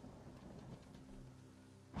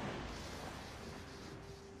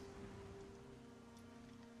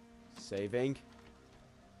 Saving.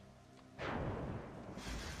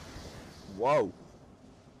 Whoa.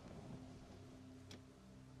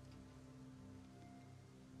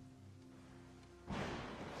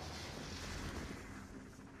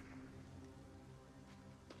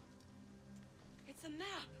 It's a map.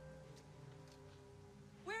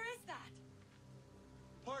 Where is that?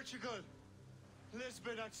 Portugal!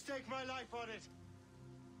 Lisbon, I'd stake my life on it!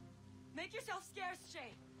 Make yourself scarce,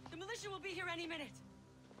 Shay. The militia will be here any minute.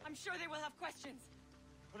 I'm sure they will have questions.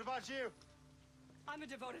 What about you? I'm a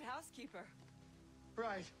devoted housekeeper.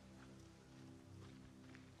 Right.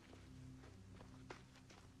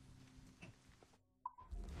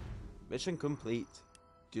 Mission complete.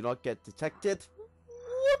 Do not get detected.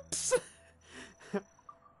 Whoops.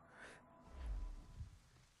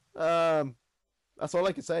 That's all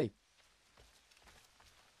I can say.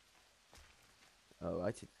 Oh,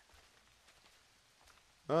 I did.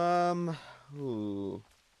 Ooh.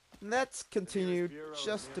 Let's continue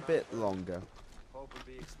just a bit longer. Hope will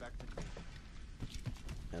be expected.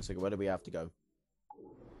 Now, so where do we have to go?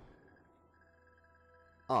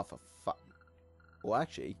 Oh, for fuck. Well,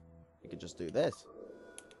 actually, we could just do this.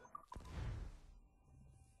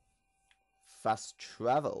 Fast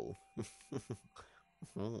travel.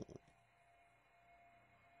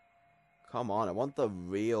 Come on, I want the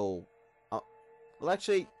real... well,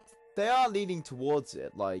 actually, they are leaning towards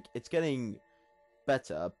it. Like, it's getting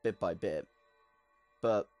better bit by bit.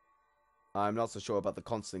 But I'm not so sure about the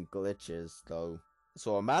constant glitches, though. I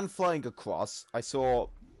saw a man flying across. I saw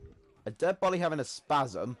a dead body having a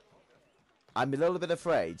spasm. I'm a little bit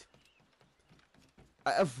afraid.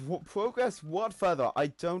 I have progressed what further? I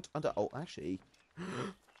don't under... Oh, actually...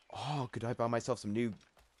 Oh, could I buy myself some new...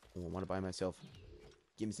 Oh, I want to buy myself...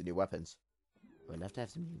 Give me some new weapons. I'd love to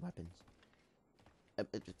have some new weapons.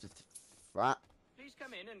 Please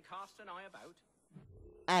come in and cast an eye about.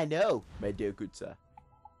 I know, my dear good sir.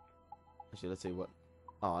 Actually, let's see what...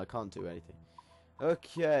 Oh, I can't do anything.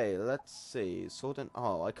 Okay, let's see. Sword and...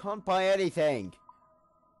 Oh, I can't buy anything!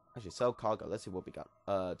 Actually, sell cargo. Let's see what we got.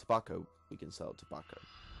 Tobacco. We can sell tobacco.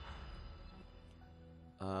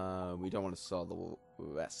 We don't want to sell the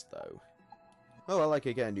rest, though. Oh, I like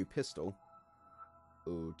it. Get a new pistol.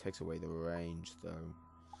 Ooh, takes away the range, though.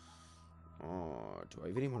 Oh, do I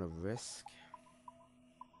really want to risk?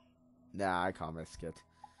 Nah, I can't risk it.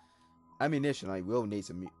 Ammunition, I will need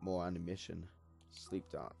some more ammunition. Sleep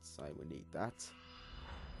darts, I will need that.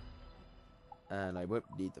 And I won't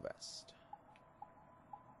need the rest.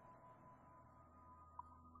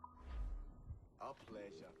 A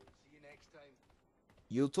pleasure. See you next time.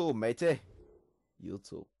 You too, matey. You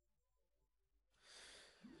too.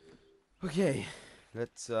 Okay,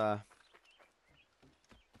 let's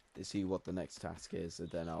see what the next task is, and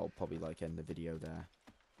then I'll probably like end the video there.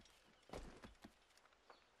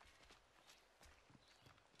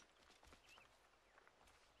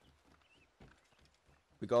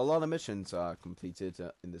 We got a lot of missions completed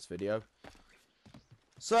in this video.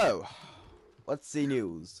 So, what's the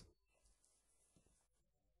news?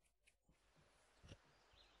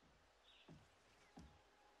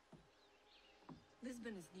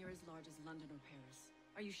 Lisbon is near as large as London or Paris.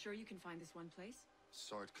 Are you sure you can find this one place?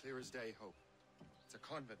 Saw it clear as day, Hope. It's a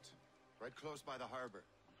convent, right close by the harbor.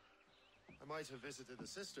 I might have visited the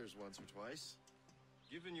sisters once or twice.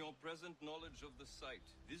 Given your present knowledge of the site,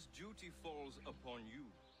 this duty falls upon you.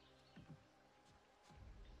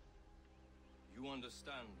 You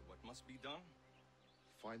understand what must be done?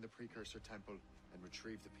 Find the precursor temple and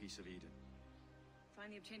retrieve the Piece of Eden.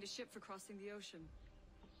 Finally obtained a ship for crossing the ocean.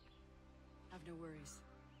 Have no worries.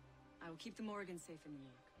 I will keep the Morrigan safe in New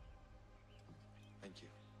York. Thank you.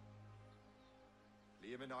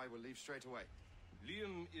 Liam and I will leave straight away.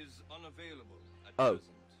 Liam is unavailable at Oh.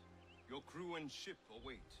 present. Your crew and ship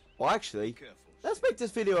await. Well, actually, let's make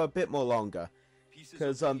this video a bit more longer.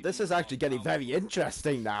 Because this is actually getting very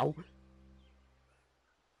interesting now.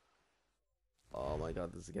 Oh my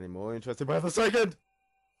god, this is getting more interesting by the second!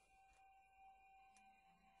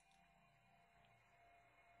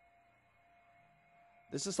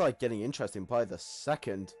 This is like getting interesting by the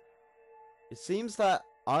second. It seems that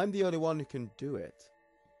I'm the only one who can do it.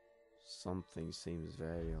 Something seems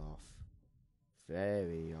very off.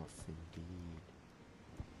 Very off indeed.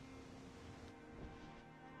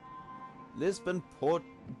 Lisbon Port...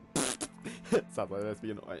 Sounds like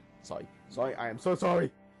lesbian. Sorry, I am so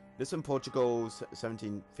sorry. Lisbon, Portugal,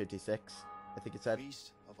 1756, I think it said.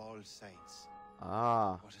 Feast of All Saints.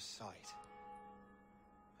 Ah. What a sight.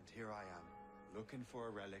 And here I am, looking for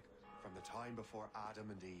a relic from the time before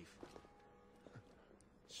Adam and Eve.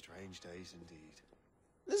 Strange days indeed.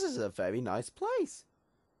 This is a very nice place.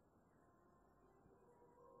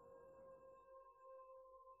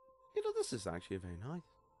 You know, this is actually very nice.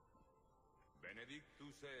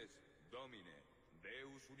 Benedictus est, Domine,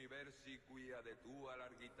 Deus universi quia de tua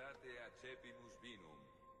largitate accepimus vinum,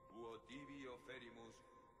 uo tibi oferimus,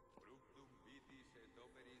 fructum vitis et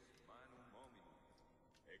operis manum hominum,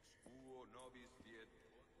 ex quo nobis fiet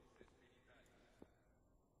votus espiritatis.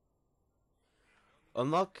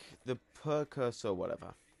 Unlock the precursor,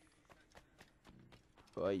 whatever.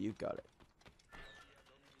 Boy, you got it.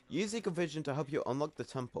 Use Eco Vision to help you unlock the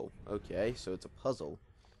temple. Okay, so it's a puzzle.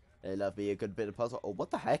 It'll be a good bit of puzzle. Oh,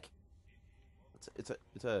 what the heck? It's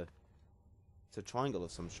a triangle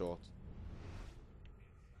of some sort.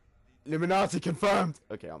 Illuminati confirmed.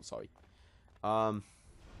 Okay, I'm sorry. Okay.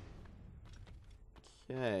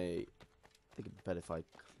 I think it's better if I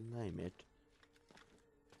claim it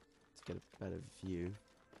to get a better view.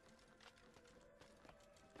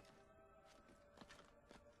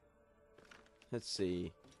 Let's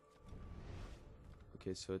see.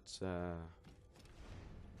 Okay, so it's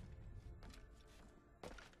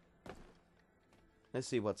let's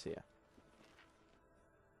see what's here.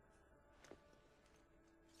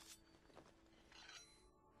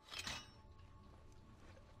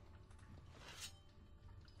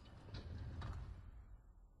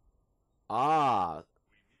 Ah,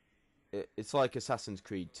 it's like Assassin's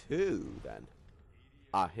Creed 2 then.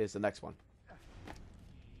 Ah, here's the next one.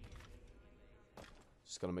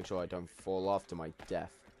 Just gotta make sure I don't fall off to my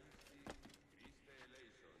death.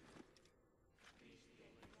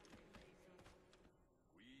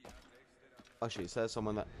 Actually, it says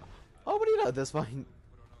someone that... Oh, what do you know? There's mine.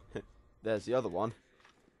 There's the other one.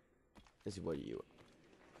 This is what you...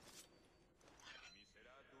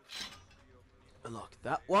 Unlock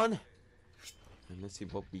that one. And let's see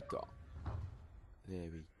what we got. There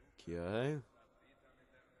we go.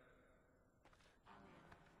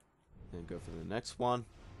 Then go for the next one.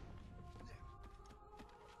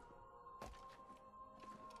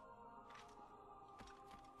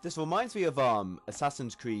 This reminds me of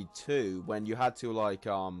Assassin's Creed 2 when you had to like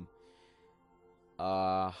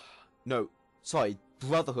no, sorry,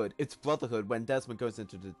 Brotherhood. It's Brotherhood when Desmond goes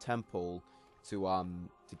into the temple to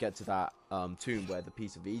get to that tomb where the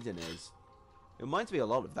Piece of Eden is. It reminds me a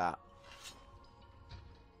lot of that.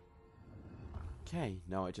 Okay,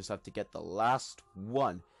 now I just have to get the last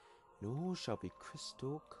one. And all shall be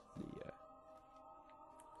crystal clear.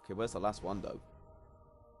 Okay, where's the last one though?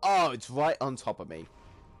 Oh, it's right on top of me.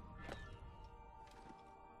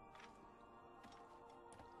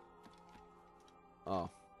 Oh.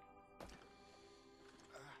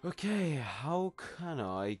 Okay, how can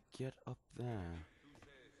I get up there?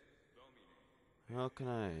 How can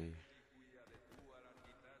I?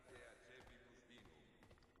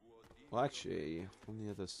 Well, actually, on the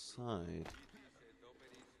other side.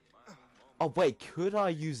 Oh, wait, could I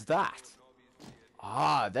use that?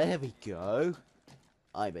 Ah, there we go.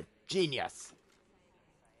 I'm a genius.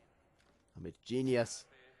 I'm a genius.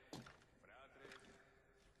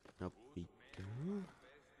 Up we go.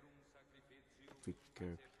 Up we go.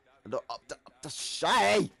 No, up the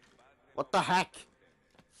shay! What the heck?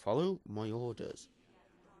 Follow my orders.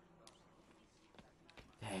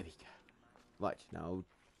 There we go. Right, now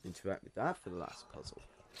interact with that for the last puzzle.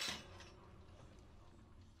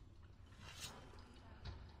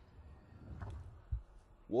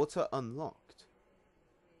 Water unlocked.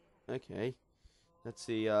 Okay. Let's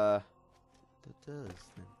see, that does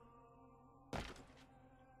then.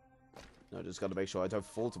 No, I just gotta make sure I don't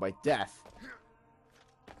fall to my death.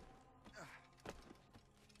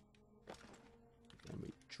 Then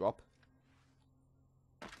we drop.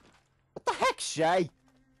 What the heck, Shay?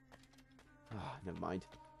 Ah, never mind.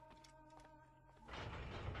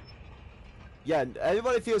 Yeah,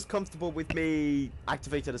 everybody feels comfortable with me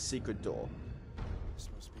activating a secret door. This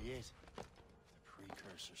must be it. The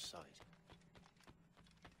precursor site.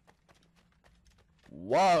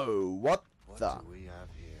 Whoa, what the do we have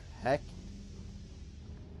here? heck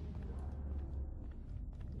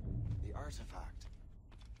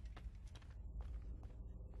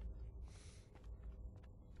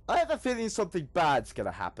the feeling something bad's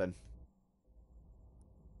gonna happen.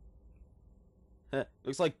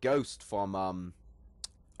 Looks like Ghost from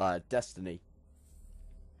Destiny.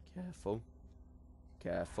 Careful.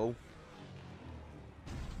 Careful.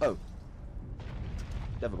 Oh.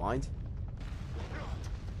 Never mind.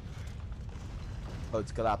 Oh,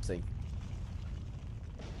 it's collapsing.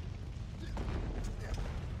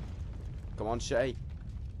 Come on, Shay.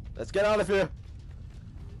 Let's get out of here.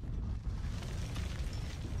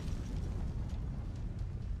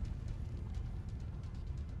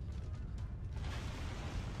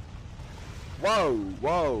 Whoa,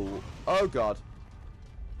 whoa. Oh, God.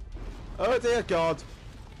 Oh, dear God.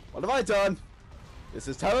 What have I done? This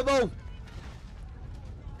is terrible.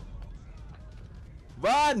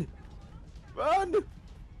 Run! Run!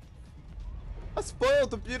 I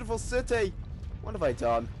spoiled the beautiful city. What have I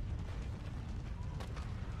done?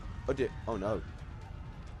 Oh, dear. Oh, no.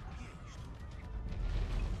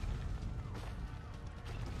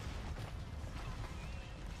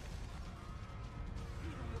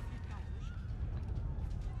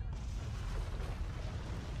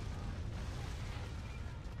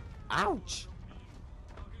 Ouch!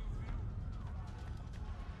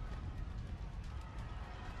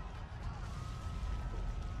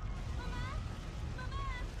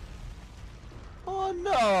 Oh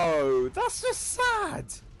no! That's just sad!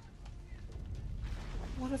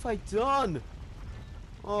 What have I done?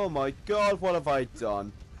 Oh my god, what have I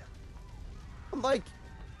done? I'm like...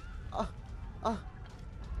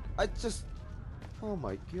 I just... Oh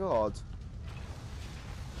my god.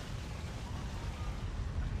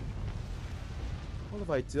 What have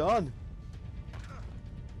I done?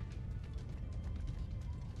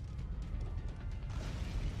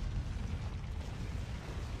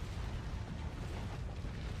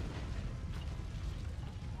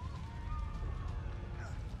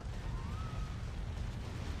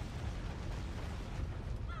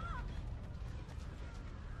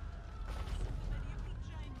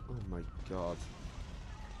 Oh my god.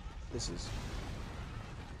 This is...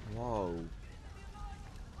 Whoa.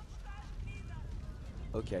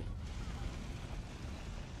 Okay.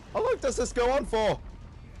 How long does this go on for?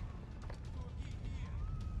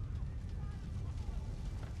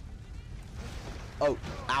 Oh,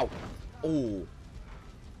 ow. Oh.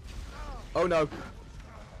 Oh no.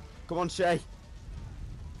 Come on, Shay.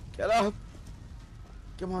 Get up.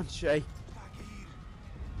 Come on, Shay.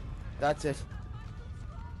 That's it.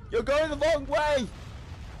 You're going the wrong way.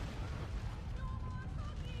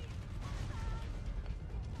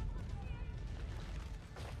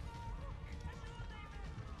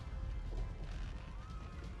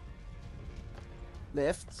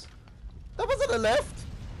 Lifts? That wasn't a lift!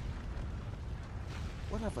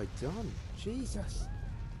 What have I done? Jesus.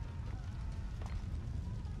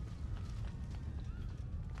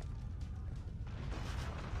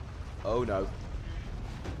 Oh no.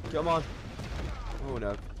 Come on. Oh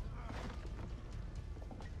no.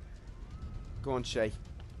 Go on, Shay.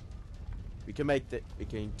 We can make it. We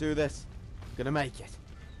can do this. We're gonna make it.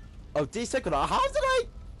 Oh, D-Second. How did I...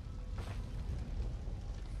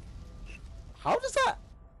 How does that...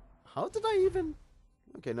 How did I even...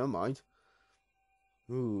 Okay, never mind.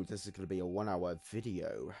 Ooh, this is going to be a 1 hour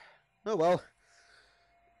video. Oh well.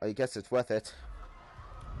 I guess it's worth it.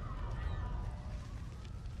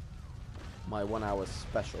 My 1 hour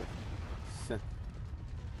special.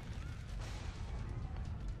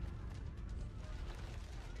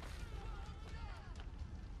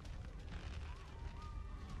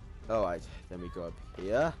 Alright, then we go up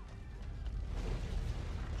here.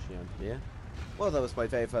 Jump here. Well, that was my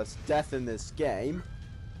very first death in this game.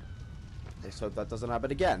 Let's hope that doesn't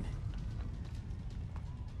happen again.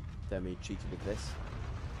 Then we cheated with this.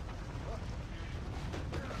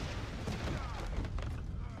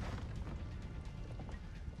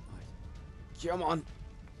 Come on.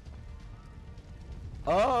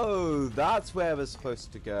 Oh, that's where we're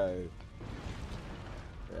supposed to go.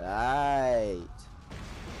 Right.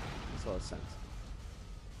 Makes a lot of sense.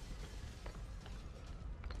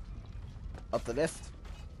 Up the lift.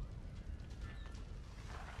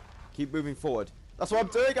 Keep moving forward. That's what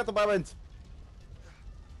I'm doing at the moment.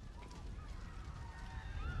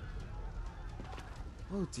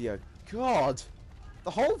 Oh dear God.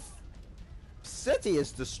 The whole city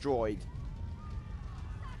is destroyed.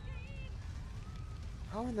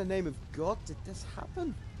 How in the name of God did this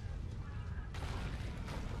happen?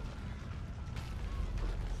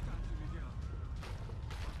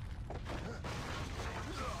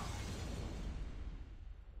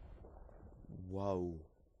 Whoa.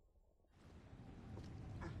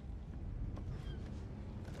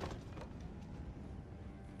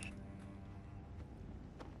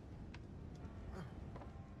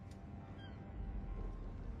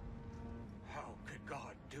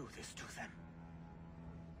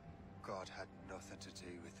 God had nothing to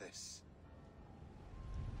do with this.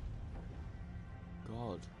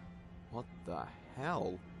 God, what the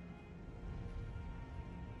hell?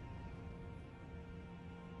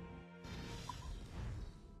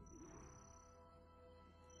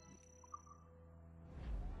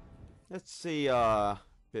 Let's see a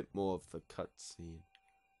bit more of the cutscene.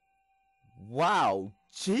 Wow,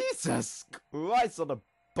 Jesus Christ on a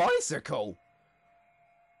bicycle!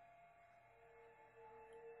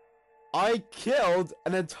 I killed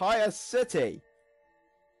an entire city!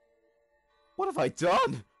 What have I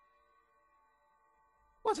done?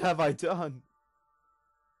 What have I done?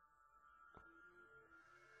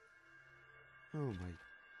 Oh my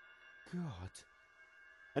God.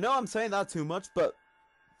 I know I'm saying that too much, but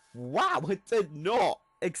wow, I did not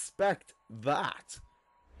expect that.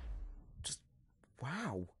 Just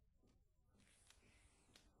wow.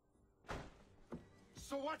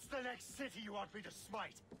 So what's the next city you want me to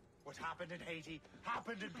smite? What happened in Haiti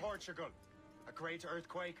happened in Portugal. A great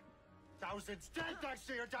earthquake. Thousands dead thanks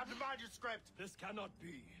to your damned manuscript. This cannot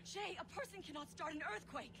be. Shay, a person cannot start an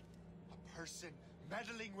earthquake. A person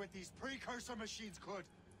meddling with these precursor machines could.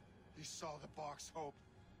 You saw the box, Hope.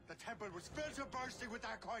 The temple was filled to bursting with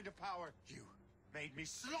that kind of power. You made me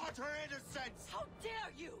slaughter innocents. How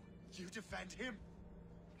dare you? You defend him?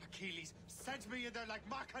 Achilles sent me in there like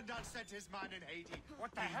Macandal sent his man in Haiti.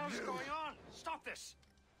 What the hell's going on? Stop this!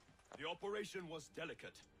 The operation was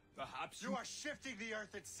delicate. Perhaps You are shifting the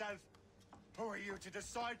earth itself. Who are you to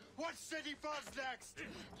decide what city falls next?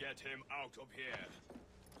 Get him out of here.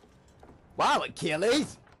 Wow,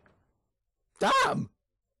 Achilles! Damn!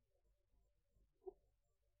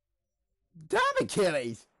 Damn,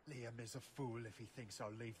 Achilles! Liam is a fool if he thinks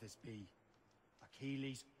I'll leave this be.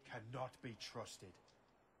 Achilles cannot be trusted.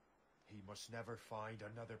 He must never find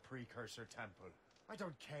another precursor temple. I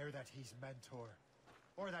don't care that he's mentor,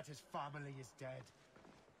 or that his family is dead.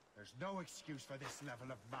 There's no excuse for this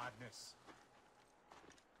level of madness.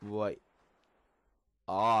 Wait.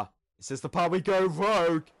 Is this the part we go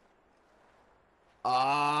rogue?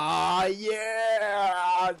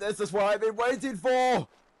 Yeah! This is what I've been waiting for!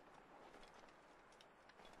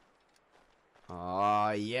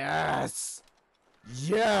 Yes!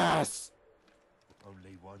 Yes!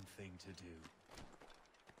 Only one thing to do.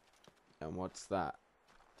 And what's that?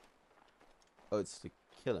 Oh, it's to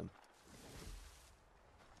kill him.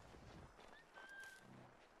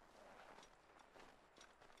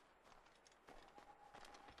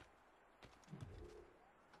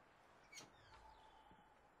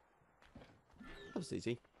 That was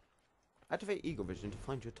easy. Activate Eagle Vision to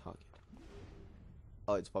find your target.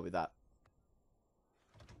 Oh, it's probably that.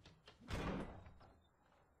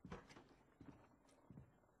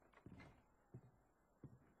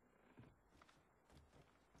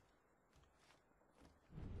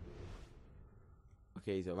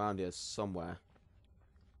 Okay, he's around here somewhere.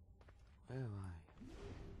 Where are you?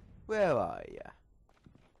 Where are you?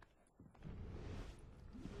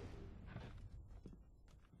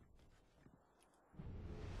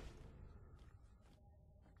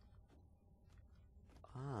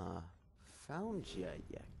 Found you,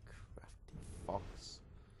 you crafty fox.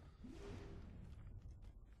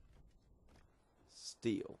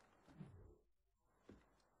 Steal.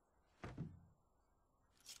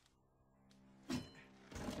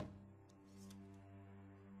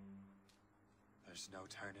 There's no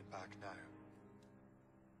turning back now.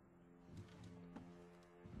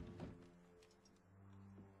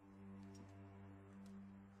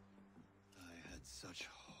 I had such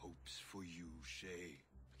hopes for you, Shay.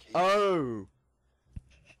 Oh!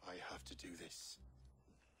 I have to do this.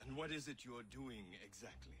 And what is it you're doing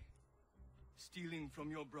exactly? Stealing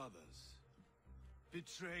from your brothers?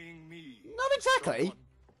 Betraying me? Not exactly! Someone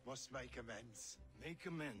must make amends. Make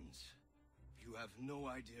amends? You have no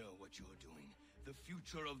idea what you're doing. The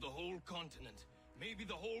future of the whole continent, maybe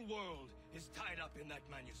the whole world, is tied up in that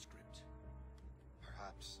manuscript.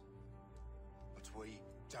 Perhaps. But we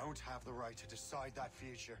don't have the right to decide that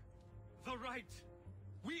future. The right!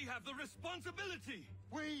 We have the responsibility!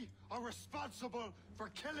 We are responsible for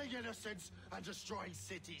killing innocents and destroying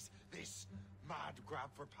cities. This mad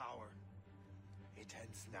grab for power. It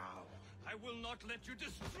ends now. I will not let you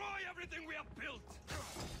destroy everything we have built!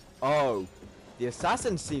 Oh, the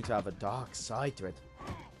assassins seem to have a dark side to it.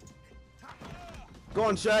 Go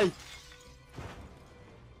on, Shay!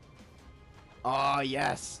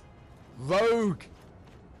 Yes! Rogue!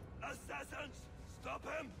 Assassins! Stop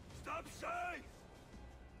him! Stop Shay!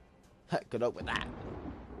 Good luck with that.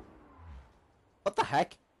 What the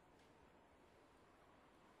heck?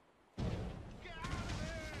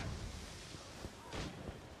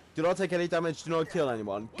 Do not take any damage, do not kill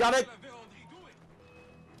anyone. Got it!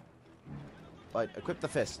 Right, equip the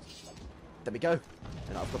fist. There we go.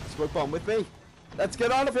 And I've got the smoke bomb with me. Let's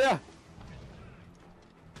get out of here.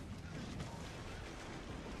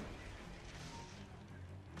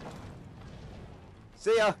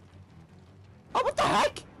 See ya. Oh, what the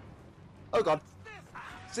heck? Oh, God.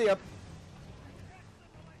 See ya.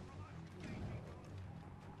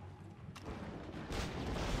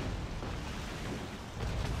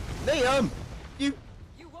 Liam! You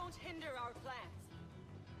won't hinder our plans.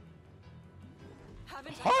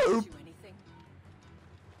 Haven't I Hope? told you anything?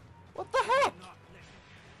 What the heck?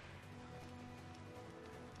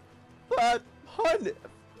 But,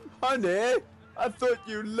 honey, I thought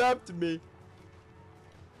you loved me.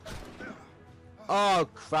 Oh,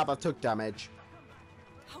 crap, I took damage.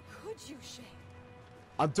 How could you, Shay?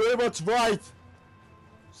 I'm doing what's right.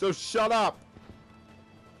 So shut up.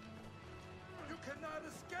 You cannot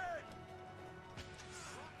escape!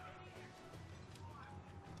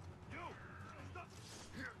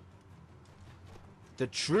 The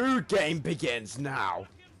true game begins now.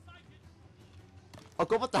 Oh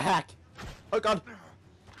god, what the heck? Oh god.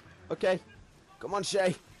 Okay. Come on,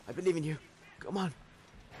 Shay. I believe in you. Come on.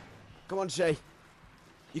 Come on, Shay.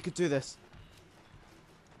 You can do this.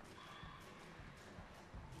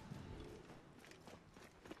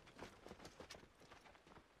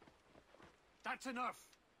 That's enough.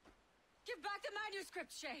 Give back the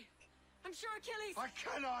manuscript, Shay. I'm sure Achilles... I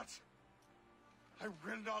cannot! I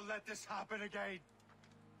will not let this happen again.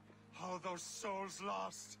 All those souls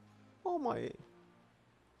lost. Oh my.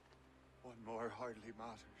 One more hardly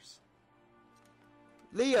matters.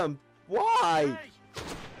 Liam, why? Hey!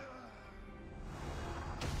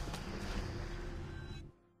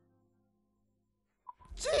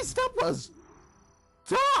 Jeez, that was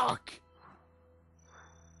dark.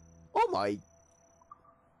 Oh my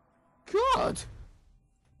god.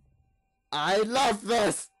 I love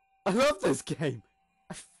this. I love this game.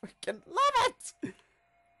 I freaking love it.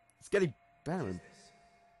 It's getting better.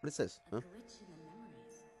 What is this? Huh? Glitch in the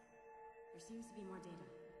memories. There seems to be more data.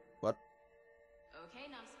 What? Okay,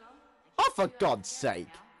 Numbskull. Oh, for God's sake.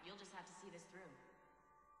 You'll just have to see this through.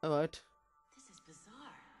 Alright. This is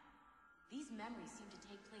bizarre. These memories seem to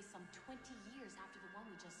take place some 20 years after the one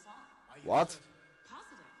we just saw. What?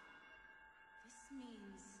 Positive. This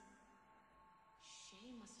means Shay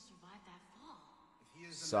must have survived that fall. If he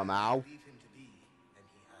is the Somehow. man you believe him to be, then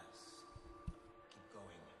he has. Keep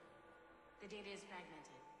going. The data is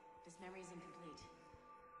fragmented. This memory is incomplete.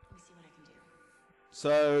 Let me see what I can do.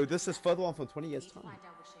 So this is further on from 20 years Need to time. find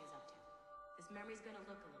out what Shay's up to. This memory's gonna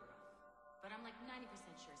look a little rough, but I'm like 90%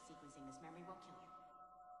 sure sequencing this memory won't kill you.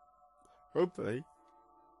 Hopefully.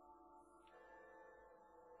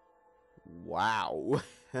 Wow.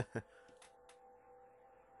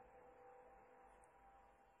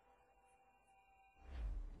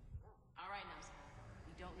 Alright, Numbskull.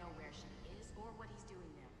 We don't know where Shay is or what he's doing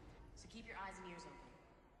there, so keep your eyes and ears open.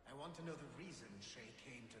 I want to know the reason Shay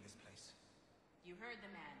came to this place. You heard the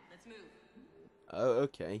man. Let's move. Oh,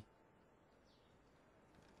 okay.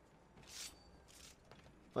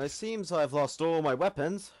 Well, it seems I've lost all my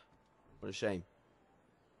weapons. What a shame.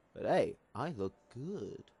 But hey, I look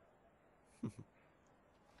good.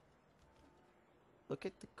 Look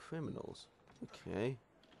at the criminals. Okay.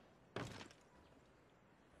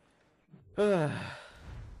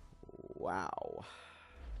 Wow.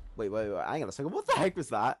 Wait, hang on a second. What the heck was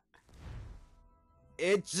that?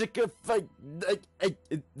 It's a the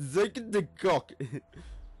cock.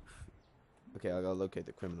 Okay, I gotta locate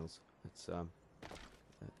the criminals. Let's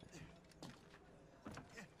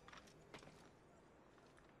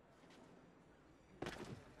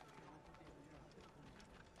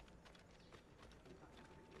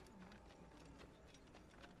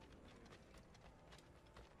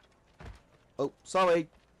Oh, sorry.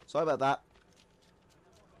 Sorry about that.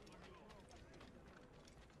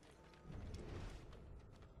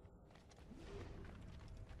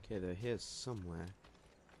 Okay, they're here somewhere.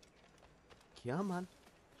 Come on.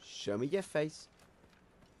 Show me your face.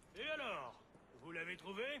 Et alors? Vous l'avez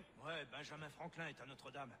trouvé? Ouais, Benjamin Franklin est à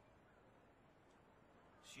Notre-Dame.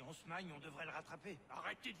 Si on se magne, on devrait le rattraper.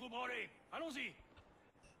 Arrêtez de vous branler! Allons-y!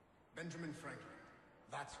 Benjamin Franklin.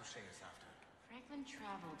 That's who Shay is after. Franklin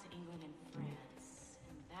traveled to England and France,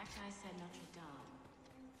 and that guy said Notre Dame.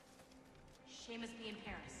 Shay must be in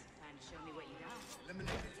Paris. Time to show me what you got.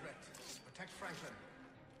 Eliminate the threat. Protect Franklin.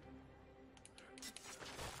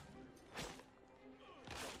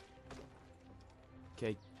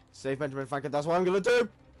 Okay, save Benjamin Franklin. That's what I'm gonna do.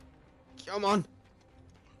 Come on.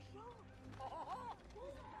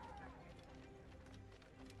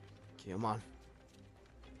 Come on.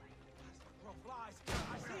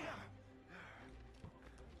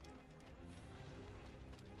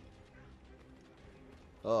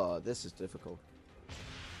 Oh, this is difficult.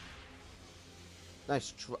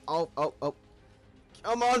 Nice try. Oh, oh, oh.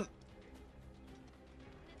 Come on!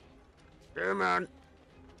 Come on!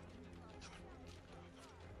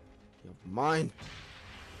 You're mine!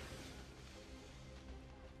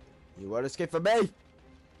 You won't escape from me!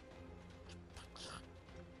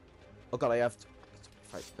 Oh god, I have to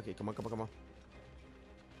fight. Okay, come on, come on, come on.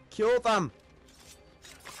 Kill them!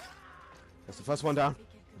 That's the first one down.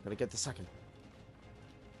 I'm gonna get the second.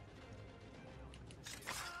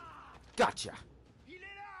 Gotcha! Il est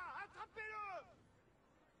là! Attrapez-le!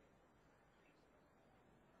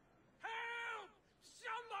 Help!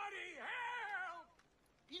 Somebody help!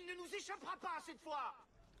 Il ne nous échappera pas cette fois!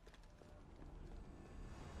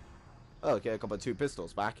 Oh, okay, I got my 2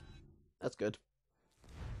 pistols back. That's good.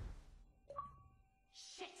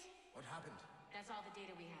 Shit! What happened? That's all the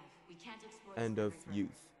data we have. We can't explore End this of memory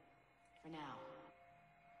youth. for now.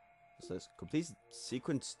 So it's complete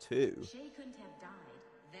sequence 2. Shay couldn't have died,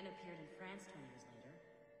 then appeared in France 20 years later.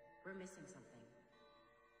 We're missing something.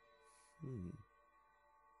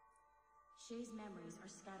 Shay's memories are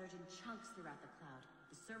scattered in chunks throughout the cloud.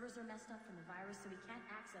 The servers are messed up from the virus, so we can't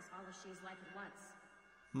access all of Shay's life at once.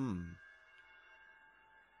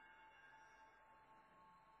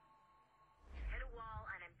 Hit a wall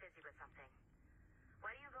and I'm busy with something.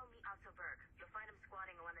 Why don't you go meet Otto Berg? You'll find him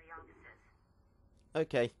squatting in one of the offices.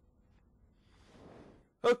 Okay.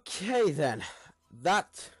 Okay then.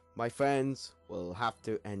 That, my friends, will have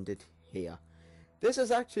to end it here. This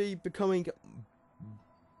is actually becoming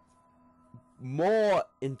more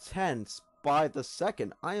intense by the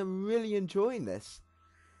second. I am really enjoying this.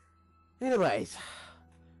 Anyways,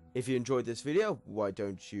 if you enjoyed this video, why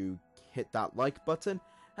don't you hit that like button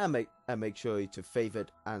and make sure to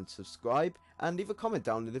favorite and subscribe and leave a comment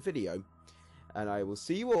down in the video. And I will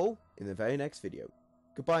see you all in the very next video.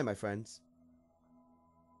 Goodbye, my friends.